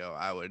years ago.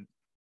 I would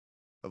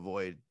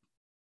avoid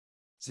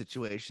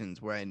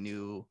situations where I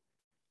knew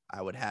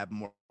I would have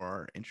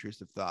more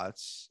intrusive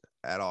thoughts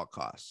at all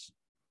costs.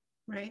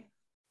 Right.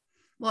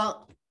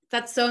 Well,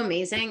 that's so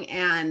amazing.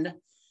 And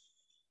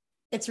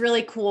it's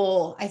really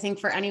cool, I think,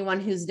 for anyone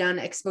who's done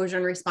exposure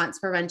and response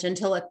prevention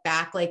to look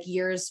back like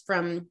years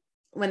from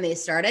when they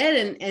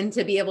started and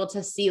to be able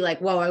to see like,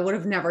 whoa, I would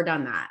have never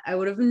done that. I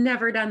would have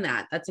never done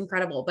that. That's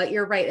incredible. But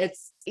you're right.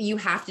 You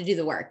have to do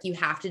the work. You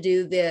have to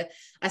do the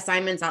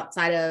assignments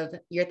outside of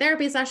your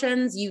therapy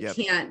sessions. You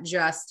can't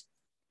just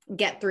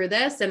get through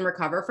this and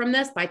recover from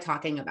this by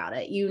talking about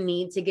it. You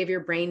need to give your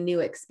brain new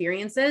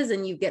experiences,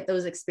 and you get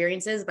those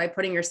experiences by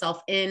putting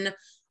yourself in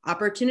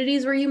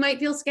opportunities where you might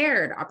feel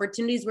scared,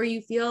 opportunities where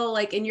you feel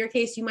like, in your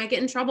case, you might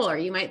get in trouble or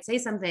you might say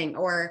something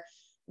or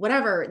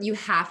whatever. You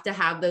have to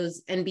have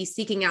those and be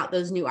seeking out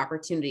those new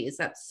opportunities.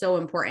 That's so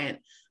important.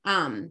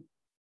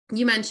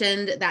 You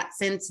mentioned that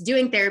since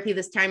doing therapy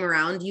this time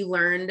around, you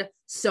learned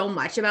so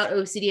much about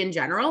OCD in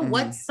general. Mm-hmm.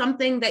 What's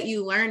something that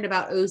you learned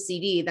about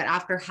OCD that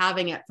after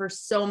having it for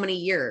so many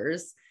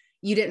years,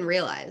 you didn't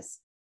realize?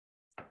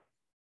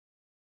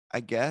 I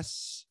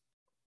guess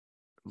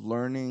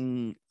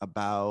learning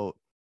about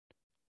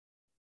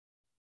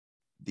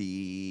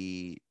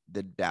the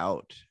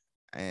doubt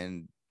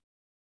and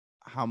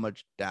how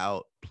much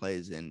doubt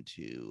plays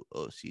into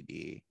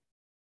OCD.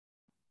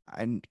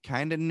 I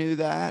kind of knew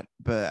that,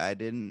 but I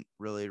didn't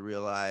really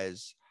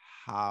realize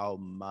how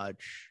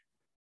much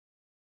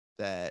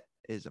that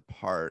is a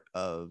part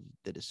of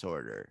the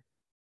disorder.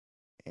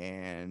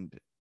 And,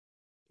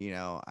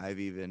 I've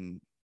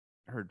even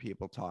heard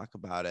people talk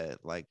about it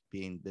like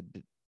being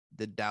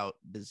the doubt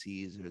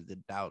disease or the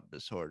doubt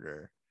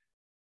disorder.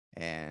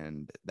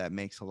 And that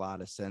makes a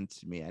lot of sense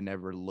to me. I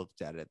never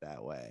looked at it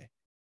that way.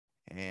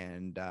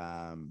 And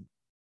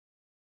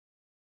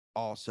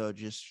also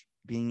just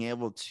being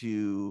able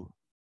to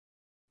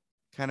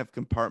kind of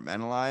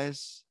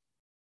compartmentalize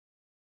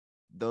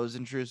those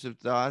intrusive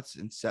thoughts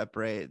and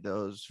separate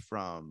those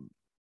from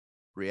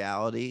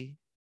reality.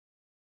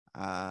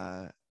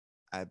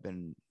 I've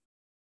been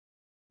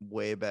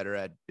way better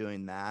at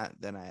doing that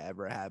than I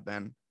ever have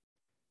been.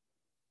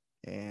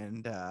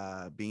 And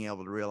being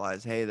able to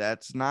realize, hey,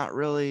 that's not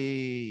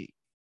really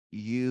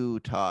you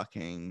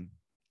talking.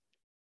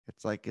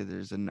 It's like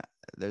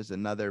there's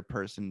another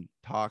person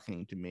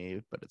talking to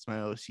me, but it's my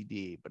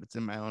OCD, but it's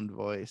in my own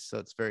voice. So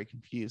it's very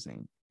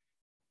confusing.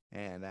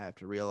 And I have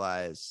to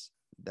realize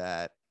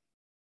that,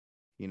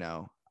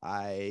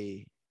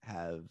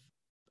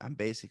 I'm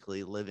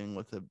basically living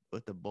with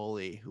a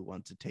bully who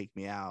wants to take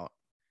me out.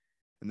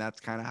 And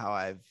that's kind of how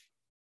I've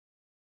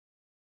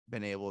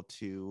been able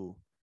to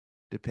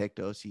depict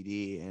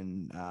OCD.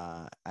 And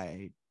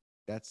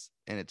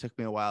it took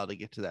me a while to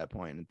get to that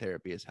point, and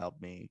therapy has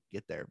helped me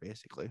get there,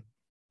 basically.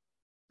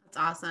 That's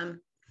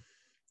awesome.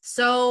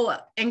 So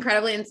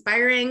incredibly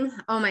inspiring.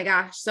 Oh my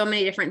gosh, so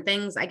many different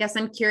things. I guess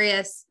I'm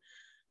curious,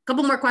 a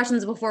couple more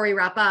questions before we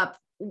wrap up.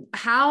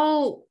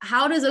 How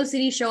does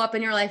OCD show up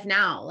in your life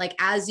now? Like,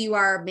 as you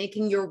are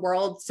making your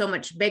world so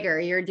much bigger,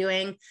 you're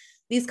doing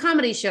these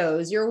comedy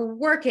shows, you're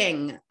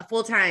working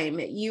full time,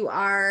 you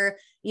are,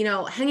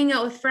 hanging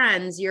out with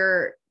friends,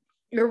 you're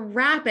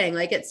rapping.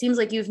 Like, it seems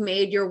like you've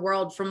made your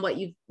world, from what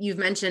you've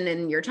mentioned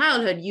in your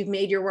childhood, you've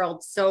made your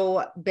world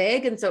so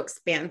big and so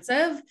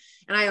expansive.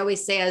 And I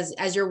always say,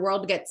 as your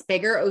world gets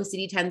bigger,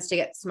 OCD tends to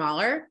get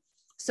smaller.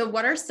 So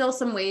what are still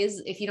some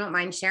ways, if you don't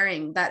mind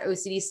sharing, that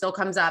OCD still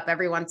comes up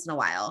every once in a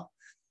while?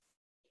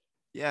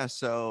 Yeah.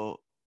 So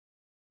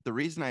the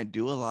reason I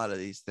do a lot of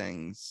these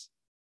things,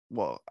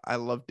 well, I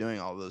love doing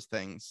all those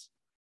things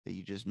that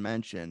you just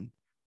mentioned,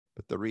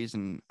 but the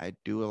reason I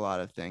do a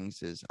lot of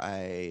things is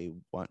I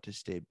want to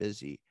stay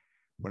busy.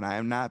 When I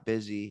am not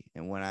busy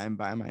and when I'm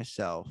by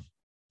myself,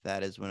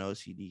 that is when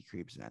OCD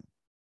creeps in.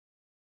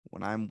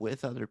 When I'm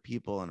with other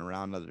people and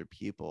around other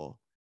people,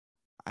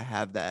 I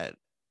have that.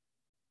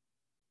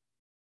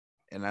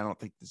 And I don't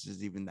think this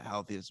is even the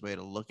healthiest way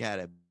to look at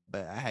it,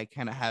 but I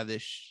kind of have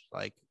this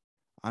like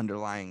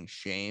underlying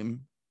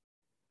shame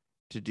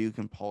to do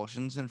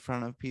compulsions in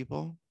front of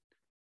people,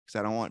 because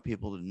I don't want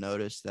people to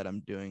notice that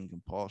I'm doing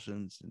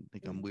compulsions and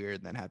think I'm weird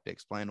and then have to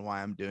explain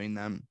why I'm doing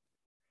them.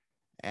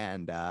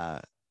 And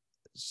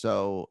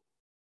so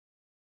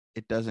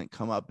it doesn't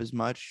come up as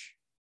much.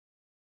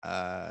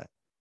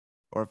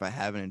 or if I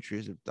have an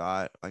intrusive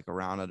thought, like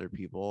around other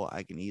people,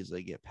 I can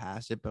easily get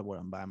past it. But when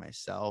I'm by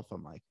myself,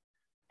 I'm like,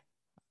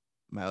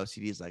 my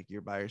OCD is like,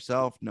 you're by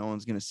yourself. No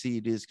one's going to see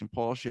you do this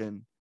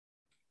compulsion,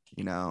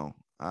 you know,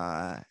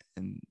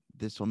 and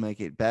this will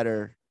make it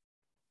better.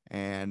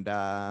 And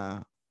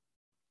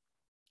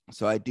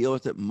so I deal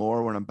with it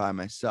more when I'm by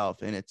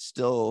myself, and it's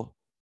still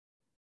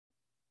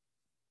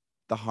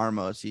the harm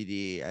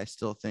OCD. I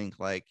still think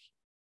like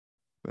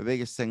my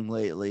biggest thing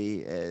lately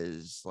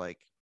is like,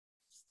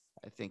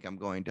 I think I'm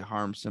going to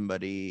harm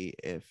somebody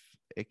if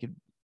it could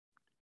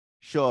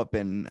show up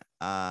in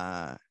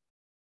a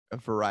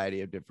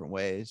variety of different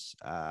ways.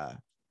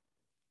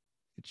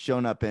 It's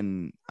shown up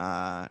in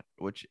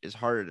which is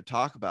harder to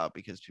talk about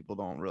because people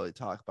don't really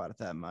talk about it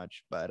that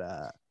much, but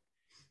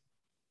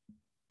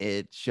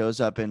it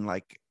shows up in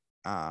like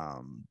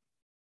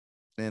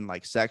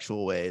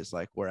sexual ways,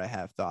 like where I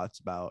have thoughts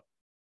about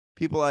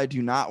people I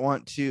do not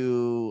want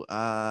to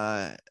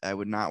I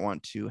would not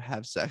want to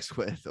have sex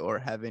with or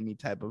have any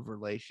type of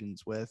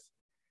relations with,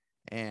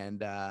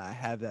 and I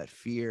have that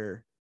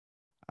fear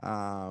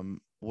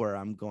where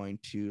I'm going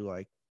to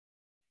like,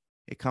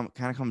 it kind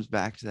of comes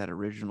back to that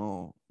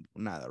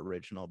not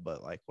original,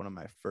 but like one of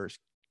my first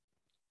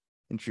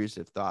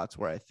intrusive thoughts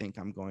where I think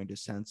I'm going to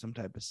send some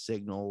type of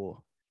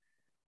signal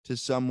to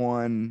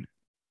someone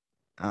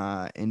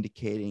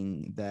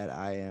indicating that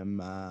I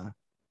am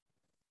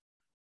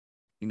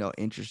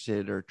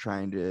interested or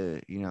trying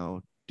to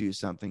do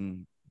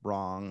something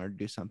wrong or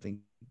do something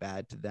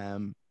bad to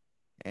them.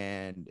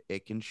 And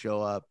it can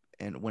show up,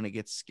 and when it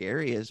gets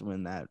scary is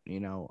when that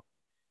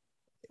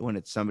when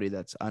it's somebody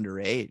that's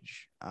underage.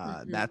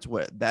 That's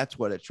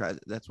what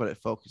it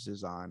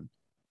focuses on,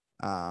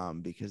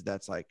 because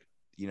that's like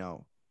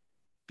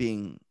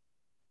being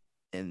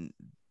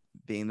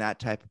that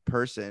type of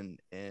person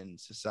in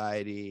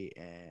society.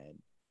 And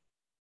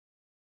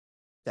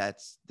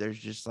there's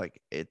just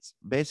like, it's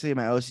basically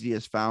my OCD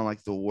has found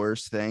like the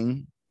worst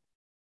thing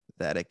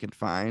that it can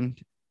find,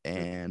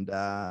 and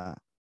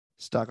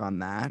stuck on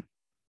that.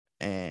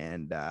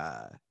 And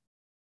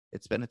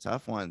it's been a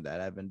tough one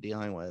that I've been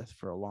dealing with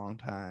for a long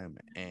time.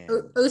 And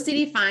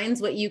OCD finds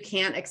what you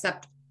can't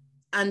accept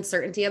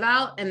uncertainty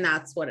about, and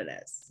that's what it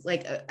is.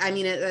 Like, I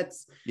mean,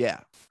 that's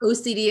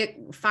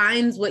OCD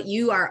finds what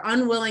you are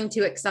unwilling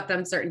to accept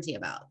uncertainty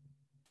about.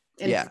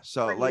 And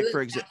so like,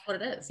 for example, that's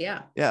what it is.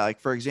 Yeah. Like,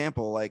 for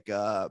example, like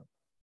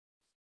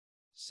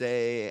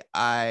say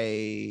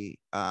I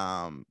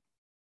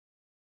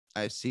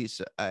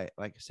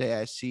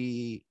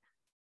see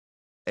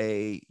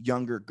a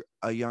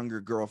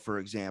younger girl, for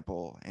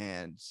example,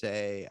 and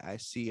say I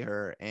see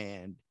her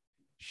and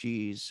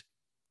she's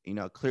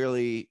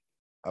clearly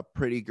a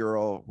pretty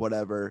girl,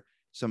 whatever.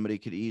 Somebody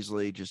could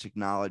easily just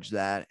acknowledge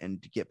that and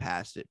get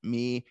past it.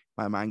 My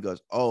mind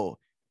goes, oh,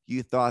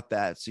 you thought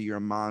that, so you're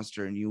a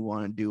monster and you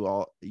want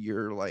to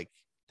you're like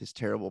this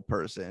terrible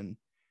person,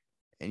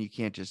 and you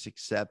can't just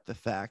accept the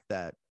fact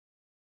that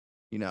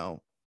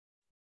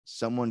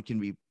someone can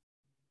be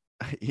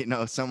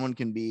someone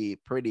can be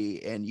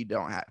pretty and you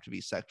don't have to be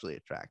sexually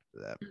attracted to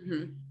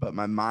them. But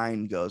my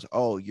mind goes,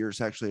 oh, you're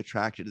sexually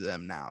attracted to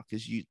them now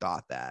because you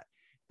thought that.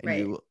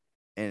 And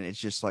and it's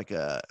just like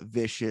a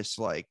vicious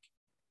like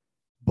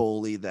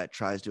bully that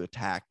tries to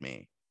attack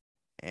me.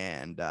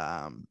 And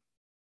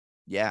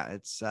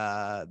it's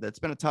that's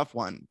been a tough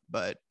one,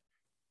 but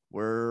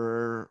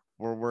we're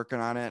working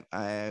on it.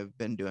 I've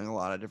been doing a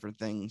lot of different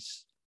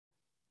things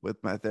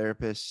with my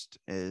therapist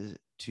is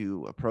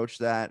to approach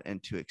that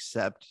and to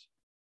accept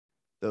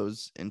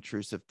those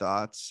intrusive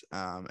thoughts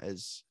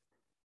as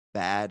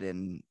bad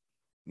and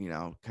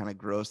kind of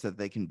gross that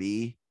they can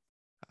be,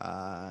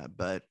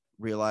 but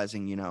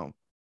realizing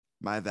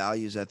my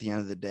values at the end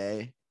of the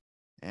day,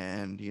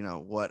 and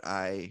what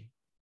I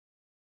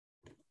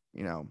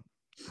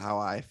how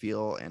I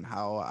feel and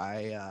how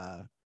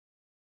I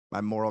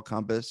my moral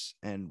compass,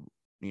 and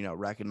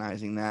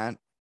recognizing that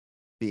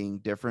being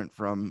different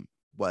from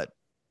what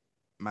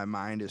my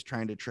mind is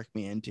trying to trick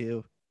me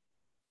into,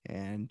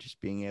 and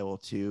just being able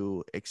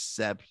to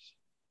accept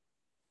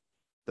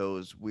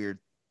those weird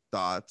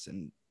thoughts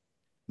and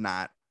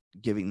not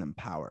giving them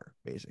power,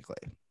 basically.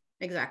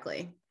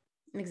 Exactly.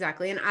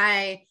 And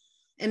I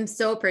am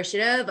so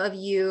appreciative of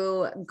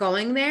you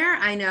going there.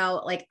 I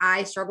know, like,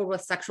 I struggled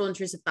with sexual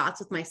intrusive thoughts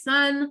with my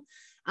son.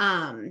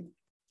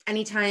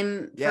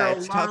 Anytime.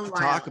 It's tough to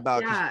talk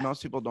about because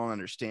most people don't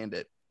understand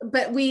it.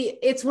 But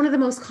it's one of the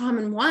most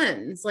common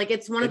ones. Like,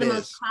 it's one of the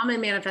most common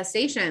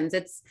manifestations.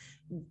 It's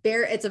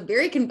a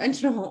very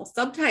conventional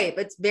subtype.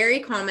 It's very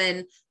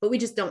common, but we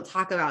just don't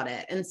talk about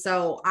it. And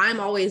so I'm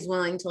always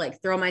willing to like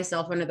throw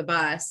myself under the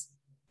bus,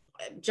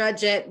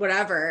 judge it,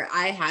 whatever.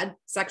 I had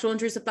sexual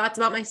intrusive thoughts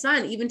about my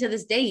son. Even to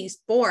this day, he's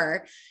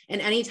 4. And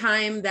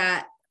anytime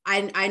that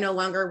I no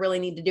longer really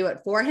need to do it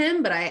for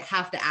him, but I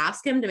have to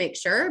ask him to make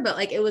sure. But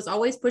like, it was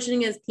always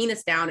pushing his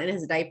penis down in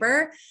his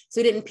diaper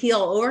so he didn't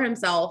peel over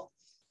himself.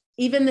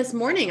 Even this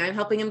morning, I'm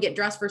helping him get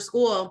dressed for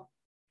school,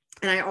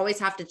 and I always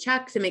have to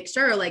check to make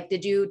sure, like,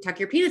 did you tuck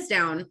your penis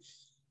down?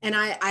 And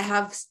I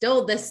have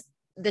still this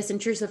this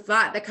intrusive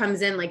thought that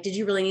comes in, like, did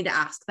you really need to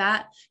ask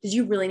that? Did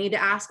you really need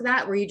to ask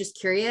that? Were you just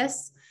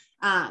curious?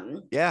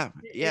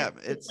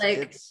 It's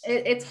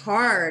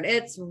hard.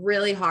 It's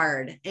really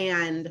hard.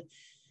 And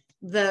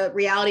the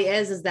reality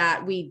is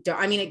that we don't,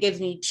 I mean, it gives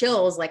me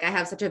chills. Like, I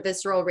have such a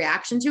visceral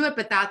reaction to it,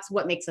 but that's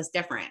what makes us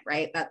different,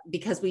 right? That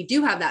because we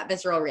do have that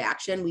visceral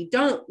reaction, we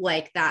don't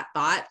like that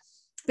thought.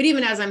 But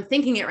even as I'm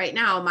thinking it right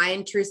now, my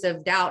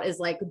intrusive doubt is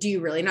like, do you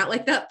really not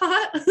like that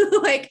thought?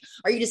 Like,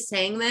 are you just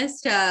saying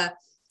this to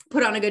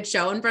put on a good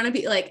show in front of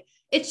people? Like,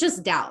 it's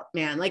just doubt,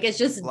 man. Like, it's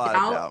just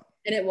doubt.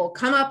 And it will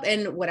come up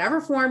in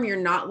whatever form you're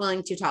not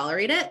willing to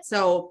tolerate it.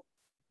 So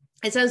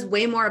it says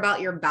way more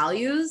about your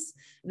values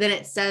than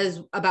it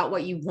says about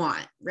what you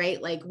want,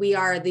 right? Like, we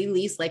are the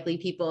least likely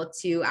people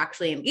to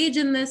actually engage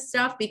in this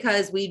stuff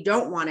because we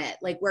don't want it.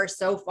 Like, we're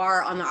so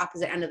far on the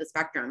opposite end of the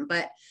spectrum,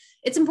 but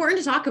it's important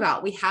to talk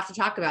about. We have to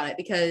talk about it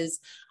because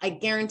I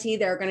guarantee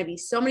there are going to be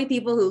so many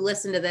people who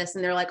listen to this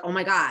and they're like, oh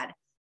my God,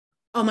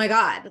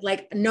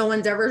 like, no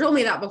one's ever told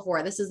me that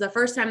before. This is the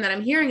first time that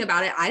I'm hearing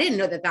about it. I didn't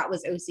know that that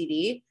was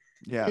OCD.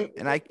 Yeah.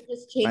 And I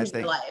just changed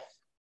my life.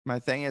 My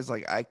thing is,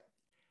 like,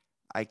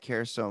 I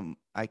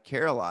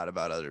care a lot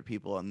about other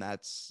people, and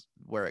that's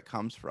where it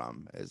comes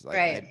from, is like,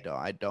 right.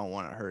 I don't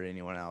want to hurt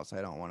anyone else.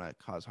 I don't want to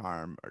cause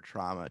harm or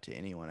trauma to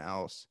anyone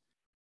else.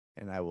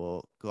 And I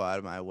will go out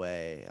of my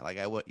way. Like,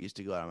 I used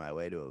to go out of my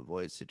way to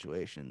avoid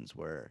situations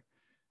where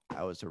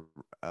I was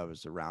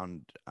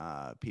around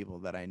people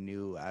that I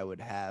knew I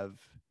would have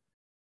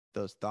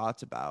those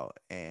thoughts about.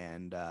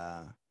 And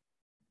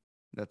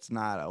that's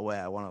not a way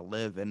I want to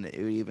live. And it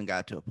even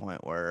got to a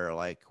point where,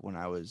 like, when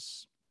I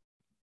was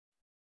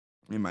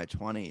in my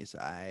 20s,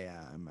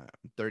 I'm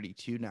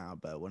 32 now,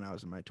 but when I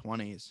was in my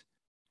 20s,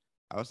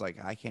 I was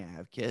like, I can't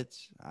have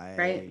kids.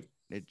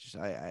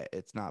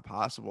 It's not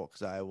possible,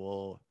 because I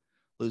will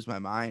lose my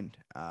mind,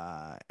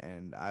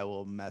 and I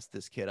will mess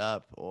this kid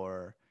up,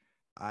 or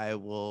I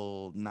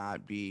will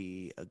not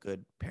be a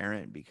good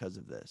parent because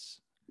of this.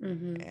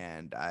 Mm-hmm.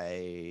 And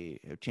I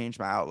have changed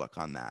my outlook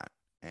on that,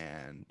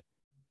 and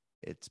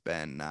it's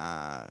been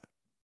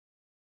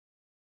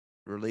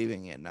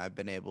relieving it. And I've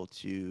been able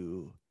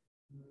to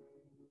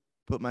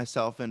put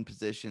myself in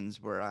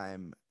positions where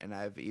and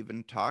I've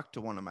even talked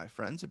to one of my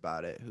friends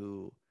about it,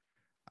 who,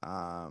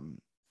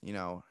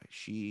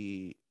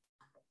 she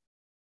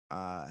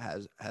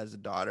has a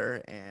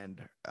daughter,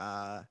 and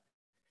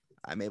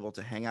I'm able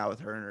to hang out with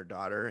her and her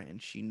daughter,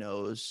 and she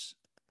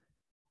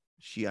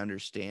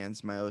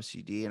understands my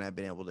OCD, and I've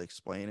been able to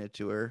explain it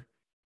to her.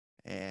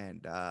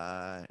 And,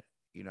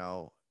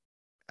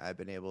 I've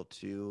been able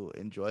to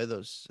enjoy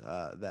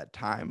that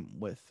time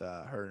with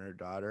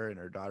her and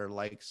her daughter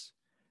likes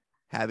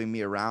having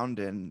me around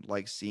and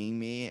likes seeing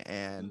me.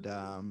 And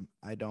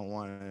I don't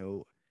want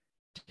to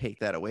take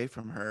that away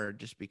from her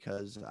just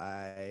because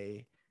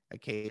I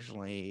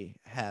occasionally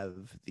have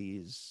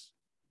these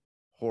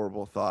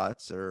horrible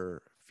thoughts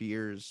or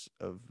fears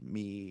of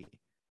me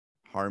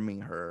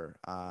harming her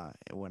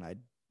when I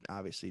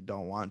obviously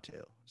don't want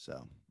to.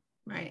 So,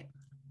 right.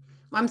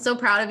 Well, I'm so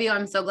proud of you.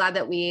 I'm so glad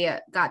that we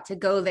got to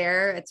go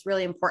there. It's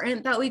really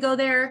important that we go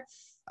there.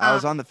 I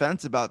was on the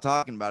fence about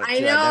talking about it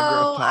too.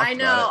 I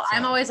know.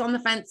 I'm always on the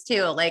fence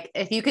too. Like,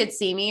 if you could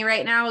see me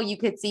right now, you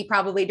could see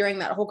probably during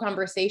that whole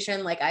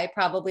conversation, like, I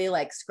probably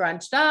like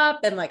scrunched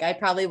up, and like, I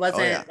probably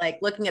wasn't like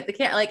looking at the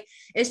camera. Like,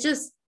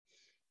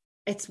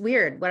 it's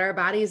weird what our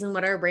bodies and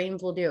what our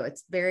brains will do.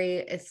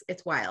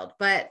 It's wild,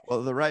 but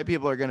the right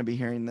people are going to be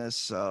hearing this.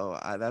 So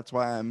that's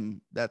why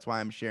I'm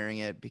sharing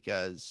it,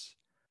 because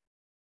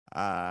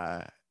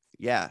my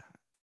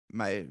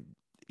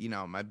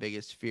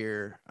biggest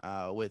fear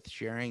with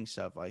sharing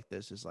stuff like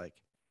this is, like,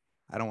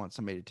 I don't want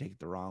somebody to take it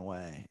the wrong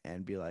way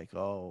and be like,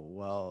 oh,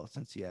 well,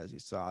 since he has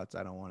these thoughts,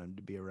 I don't want him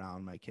to be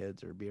around my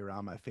kids or be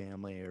around my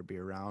family or be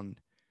around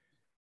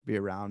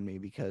me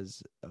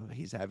because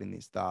he's having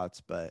these thoughts.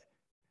 But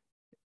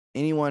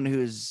anyone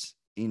who's,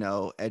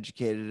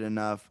 educated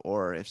enough,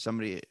 or if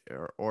somebody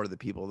or the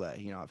people that,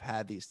 have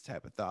had these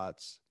type of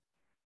thoughts,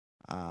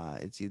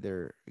 it's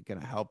either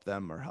going to help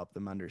them or help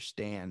them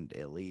understand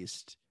at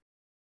least,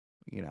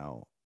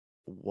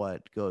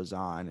 what goes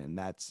on,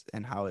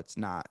 and how it's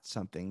not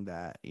something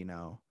that,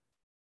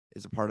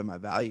 is a part of my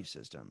value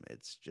system.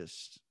 It's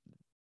just,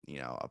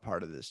 a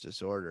part of this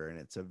disorder, and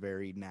it's a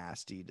very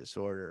nasty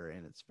disorder,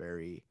 and it's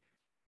very,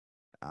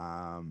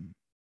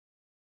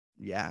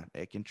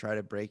 it can try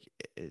to break.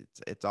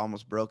 It's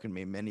almost broken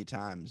me many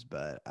times,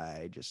 but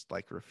I just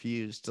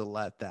refuse to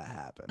let that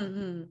happen.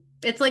 Mm-hmm.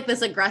 It's like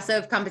this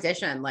aggressive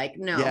competition. Like,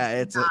 no,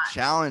 it's not a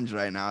challenge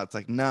right now. It's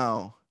like,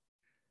 no,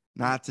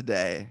 not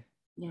today.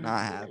 Yeah. Not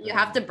happening. You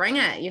have to bring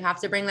it. You have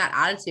to bring that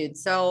attitude.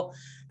 So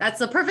that's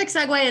the perfect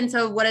segue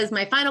into what is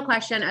my final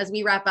question. As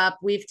we wrap up,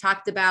 we've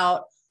talked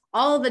about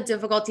all the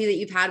difficulty that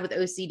you've had with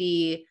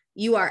OCD.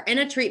 You are in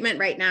a treatment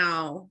right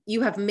now.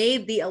 You have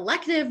made the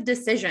elective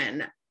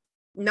decision,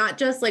 not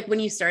just like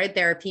when you started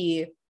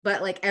therapy,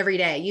 but like every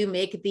day you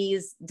make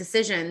these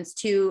decisions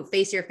to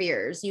face your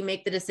fears. You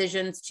make the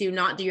decisions to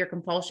not do your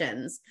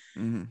compulsions.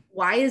 Mm-hmm.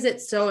 Why is it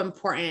so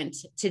important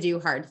to do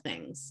hard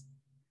things?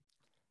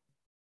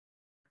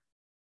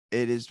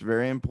 it is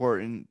very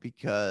important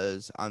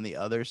because on the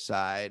other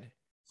side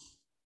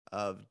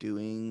of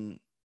doing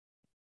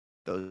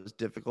those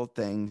difficult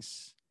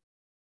things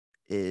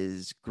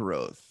is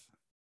growth,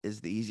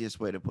 is the easiest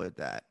way to put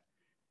that.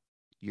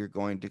 You're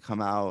going to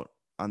come out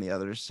on the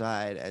other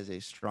side as a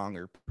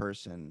stronger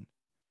person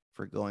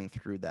for going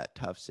through that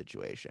tough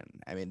situation.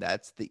 I mean,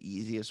 that's the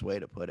easiest way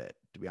to put it,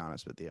 to be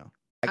honest with you.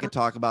 I could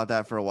talk about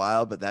that for a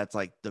while, but that's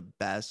like the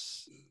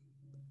best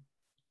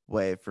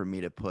way for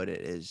me to put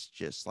it, is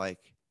just like,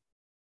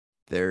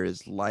 there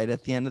is light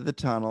at the end of the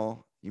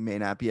tunnel. You may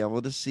not be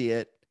able to see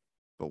it,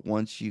 but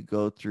once you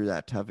go through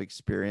that tough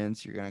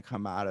experience, you're going to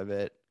come out of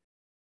it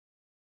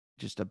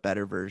just a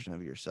better version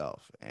of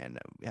yourself and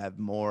have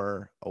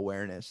more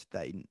awareness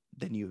than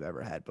you've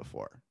ever had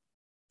before.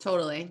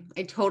 Totally.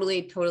 I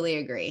totally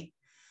agree.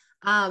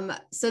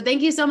 So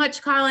thank you so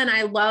much, Colin.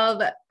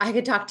 I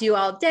could talk to you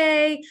all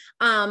day.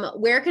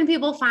 Where can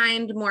people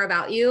find more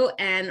about you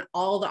and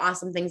all the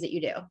awesome things that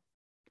you do?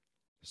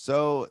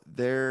 So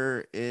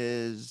there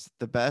is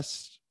the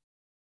best.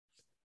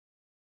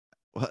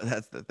 Well,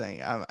 that's the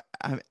thing.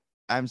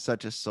 I'm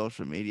such a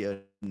social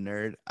media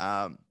nerd.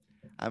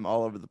 I'm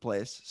all over the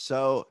place.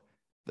 So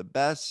the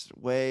best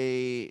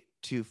way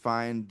to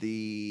find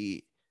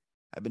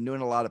I've been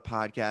doing a lot of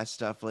podcast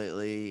stuff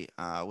lately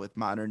with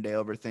Modern Day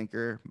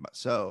Overthinker.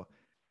 So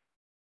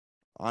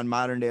on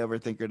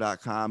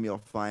moderndayoverthinker.com, you'll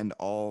find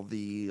all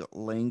the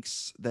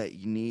links that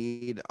you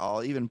need.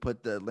 I'll even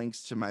put the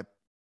links to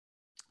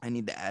I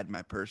need to add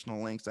my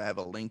personal links. I have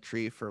a link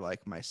tree for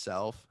like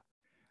myself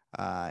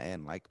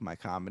and like my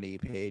comedy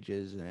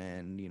pages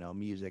and,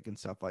 music and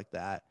stuff like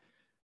that.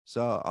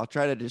 So I'll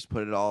try to just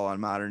put it all on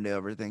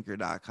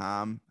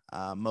moderndayoverthinker.com.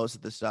 Most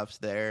of the stuff's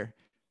there.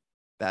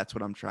 That's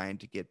what I'm trying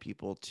to get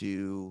people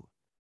to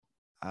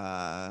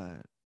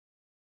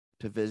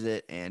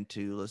visit and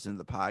to listen to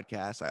the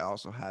podcast. I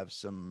also have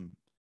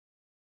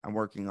I'm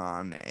working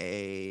on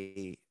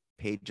a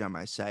page on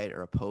my site,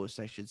 or a post,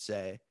 I should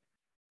say,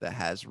 that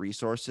has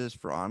resources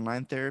for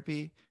online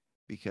therapy,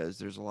 because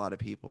there's a lot of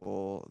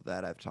people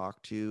that I've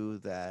talked to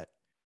that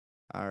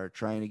are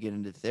trying to get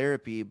into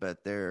therapy,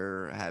 but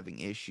they're having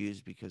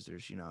issues because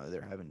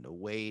they're having to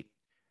wait,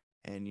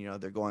 and,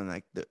 they're going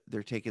like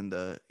they're taking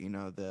the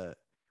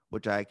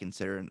which I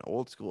consider an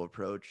old school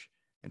approach,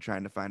 and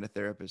trying to find a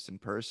therapist in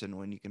person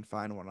when you can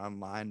find one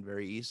online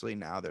very easily.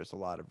 Now there's a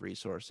lot of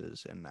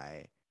resources, and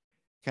I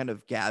kind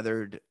of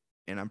gathered,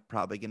 and I'm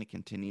probably going to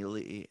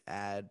continually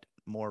add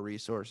more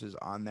resources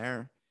on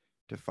there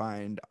to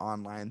find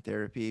online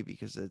therapy,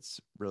 because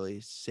it's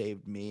really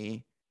saved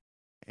me.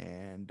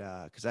 And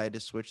because I had to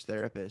switch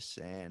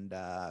therapists, and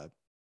I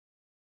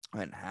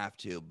didn't have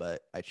to,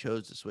 but I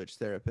chose to switch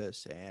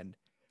therapists, and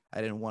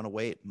I didn't want to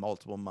wait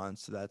multiple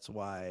months. So that's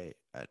why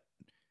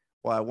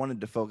I wanted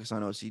to focus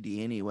on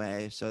OCD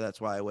anyway. So that's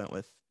why I went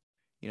with,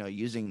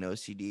 using an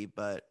OCD.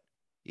 But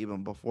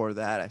even before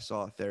that, I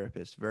saw a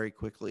therapist very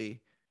quickly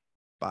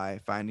by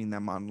finding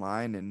them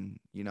online. And,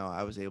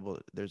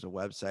 there's a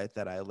website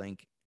that I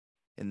link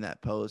in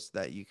that post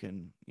that you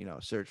can,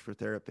 search for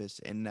therapists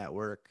in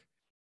network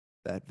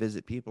that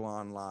visit people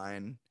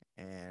online.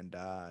 And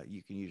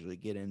you can usually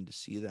get in to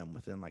see them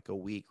within like a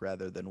week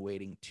rather than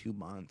waiting 2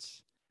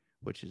 months,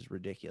 which is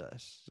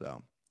ridiculous.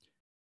 So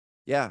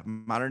yeah,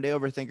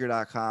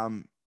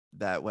 moderndayoverthinker.com.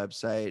 That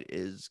website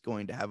is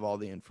going to have all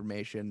the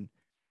information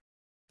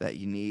that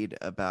you need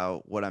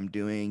about what I'm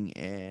doing,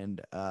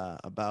 and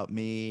about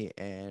me,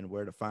 and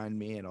where to find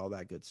me, and all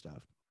that good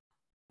stuff.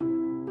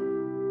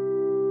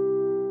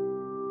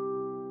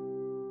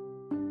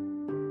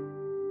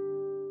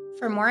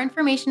 For more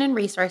information and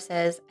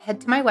resources,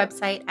 head to my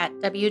website at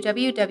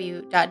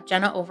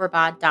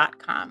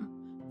www.jennaoverbaugh.com.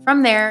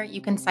 From there,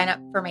 you can sign up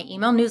for my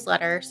email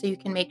newsletter so you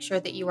can make sure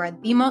that you are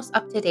the most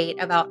up to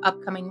date about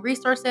upcoming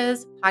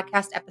resources,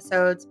 podcast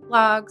episodes,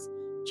 blogs,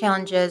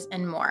 challenges,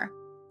 and more.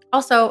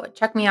 Also,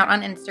 check me out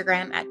on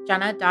Instagram at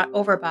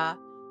jenna.overbaugh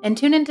and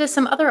tune into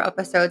some other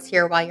episodes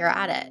here while you're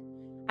at it.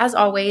 As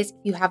always, if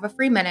you have a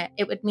free minute,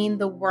 it would mean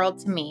the world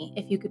to me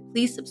if you could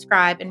please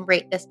subscribe and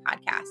rate this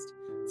podcast.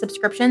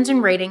 Subscriptions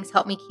and ratings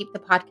help me keep the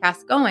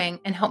podcast going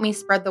and help me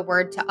spread the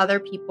word to other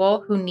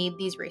people who need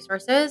these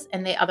resources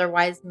and they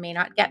otherwise may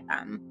not get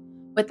them.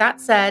 With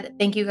that said,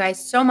 thank you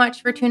guys so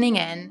much for tuning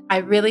in. I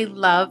really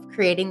love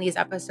creating these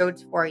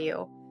episodes for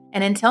you.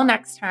 And until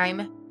next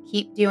time,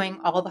 keep doing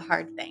all the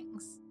hard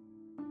things.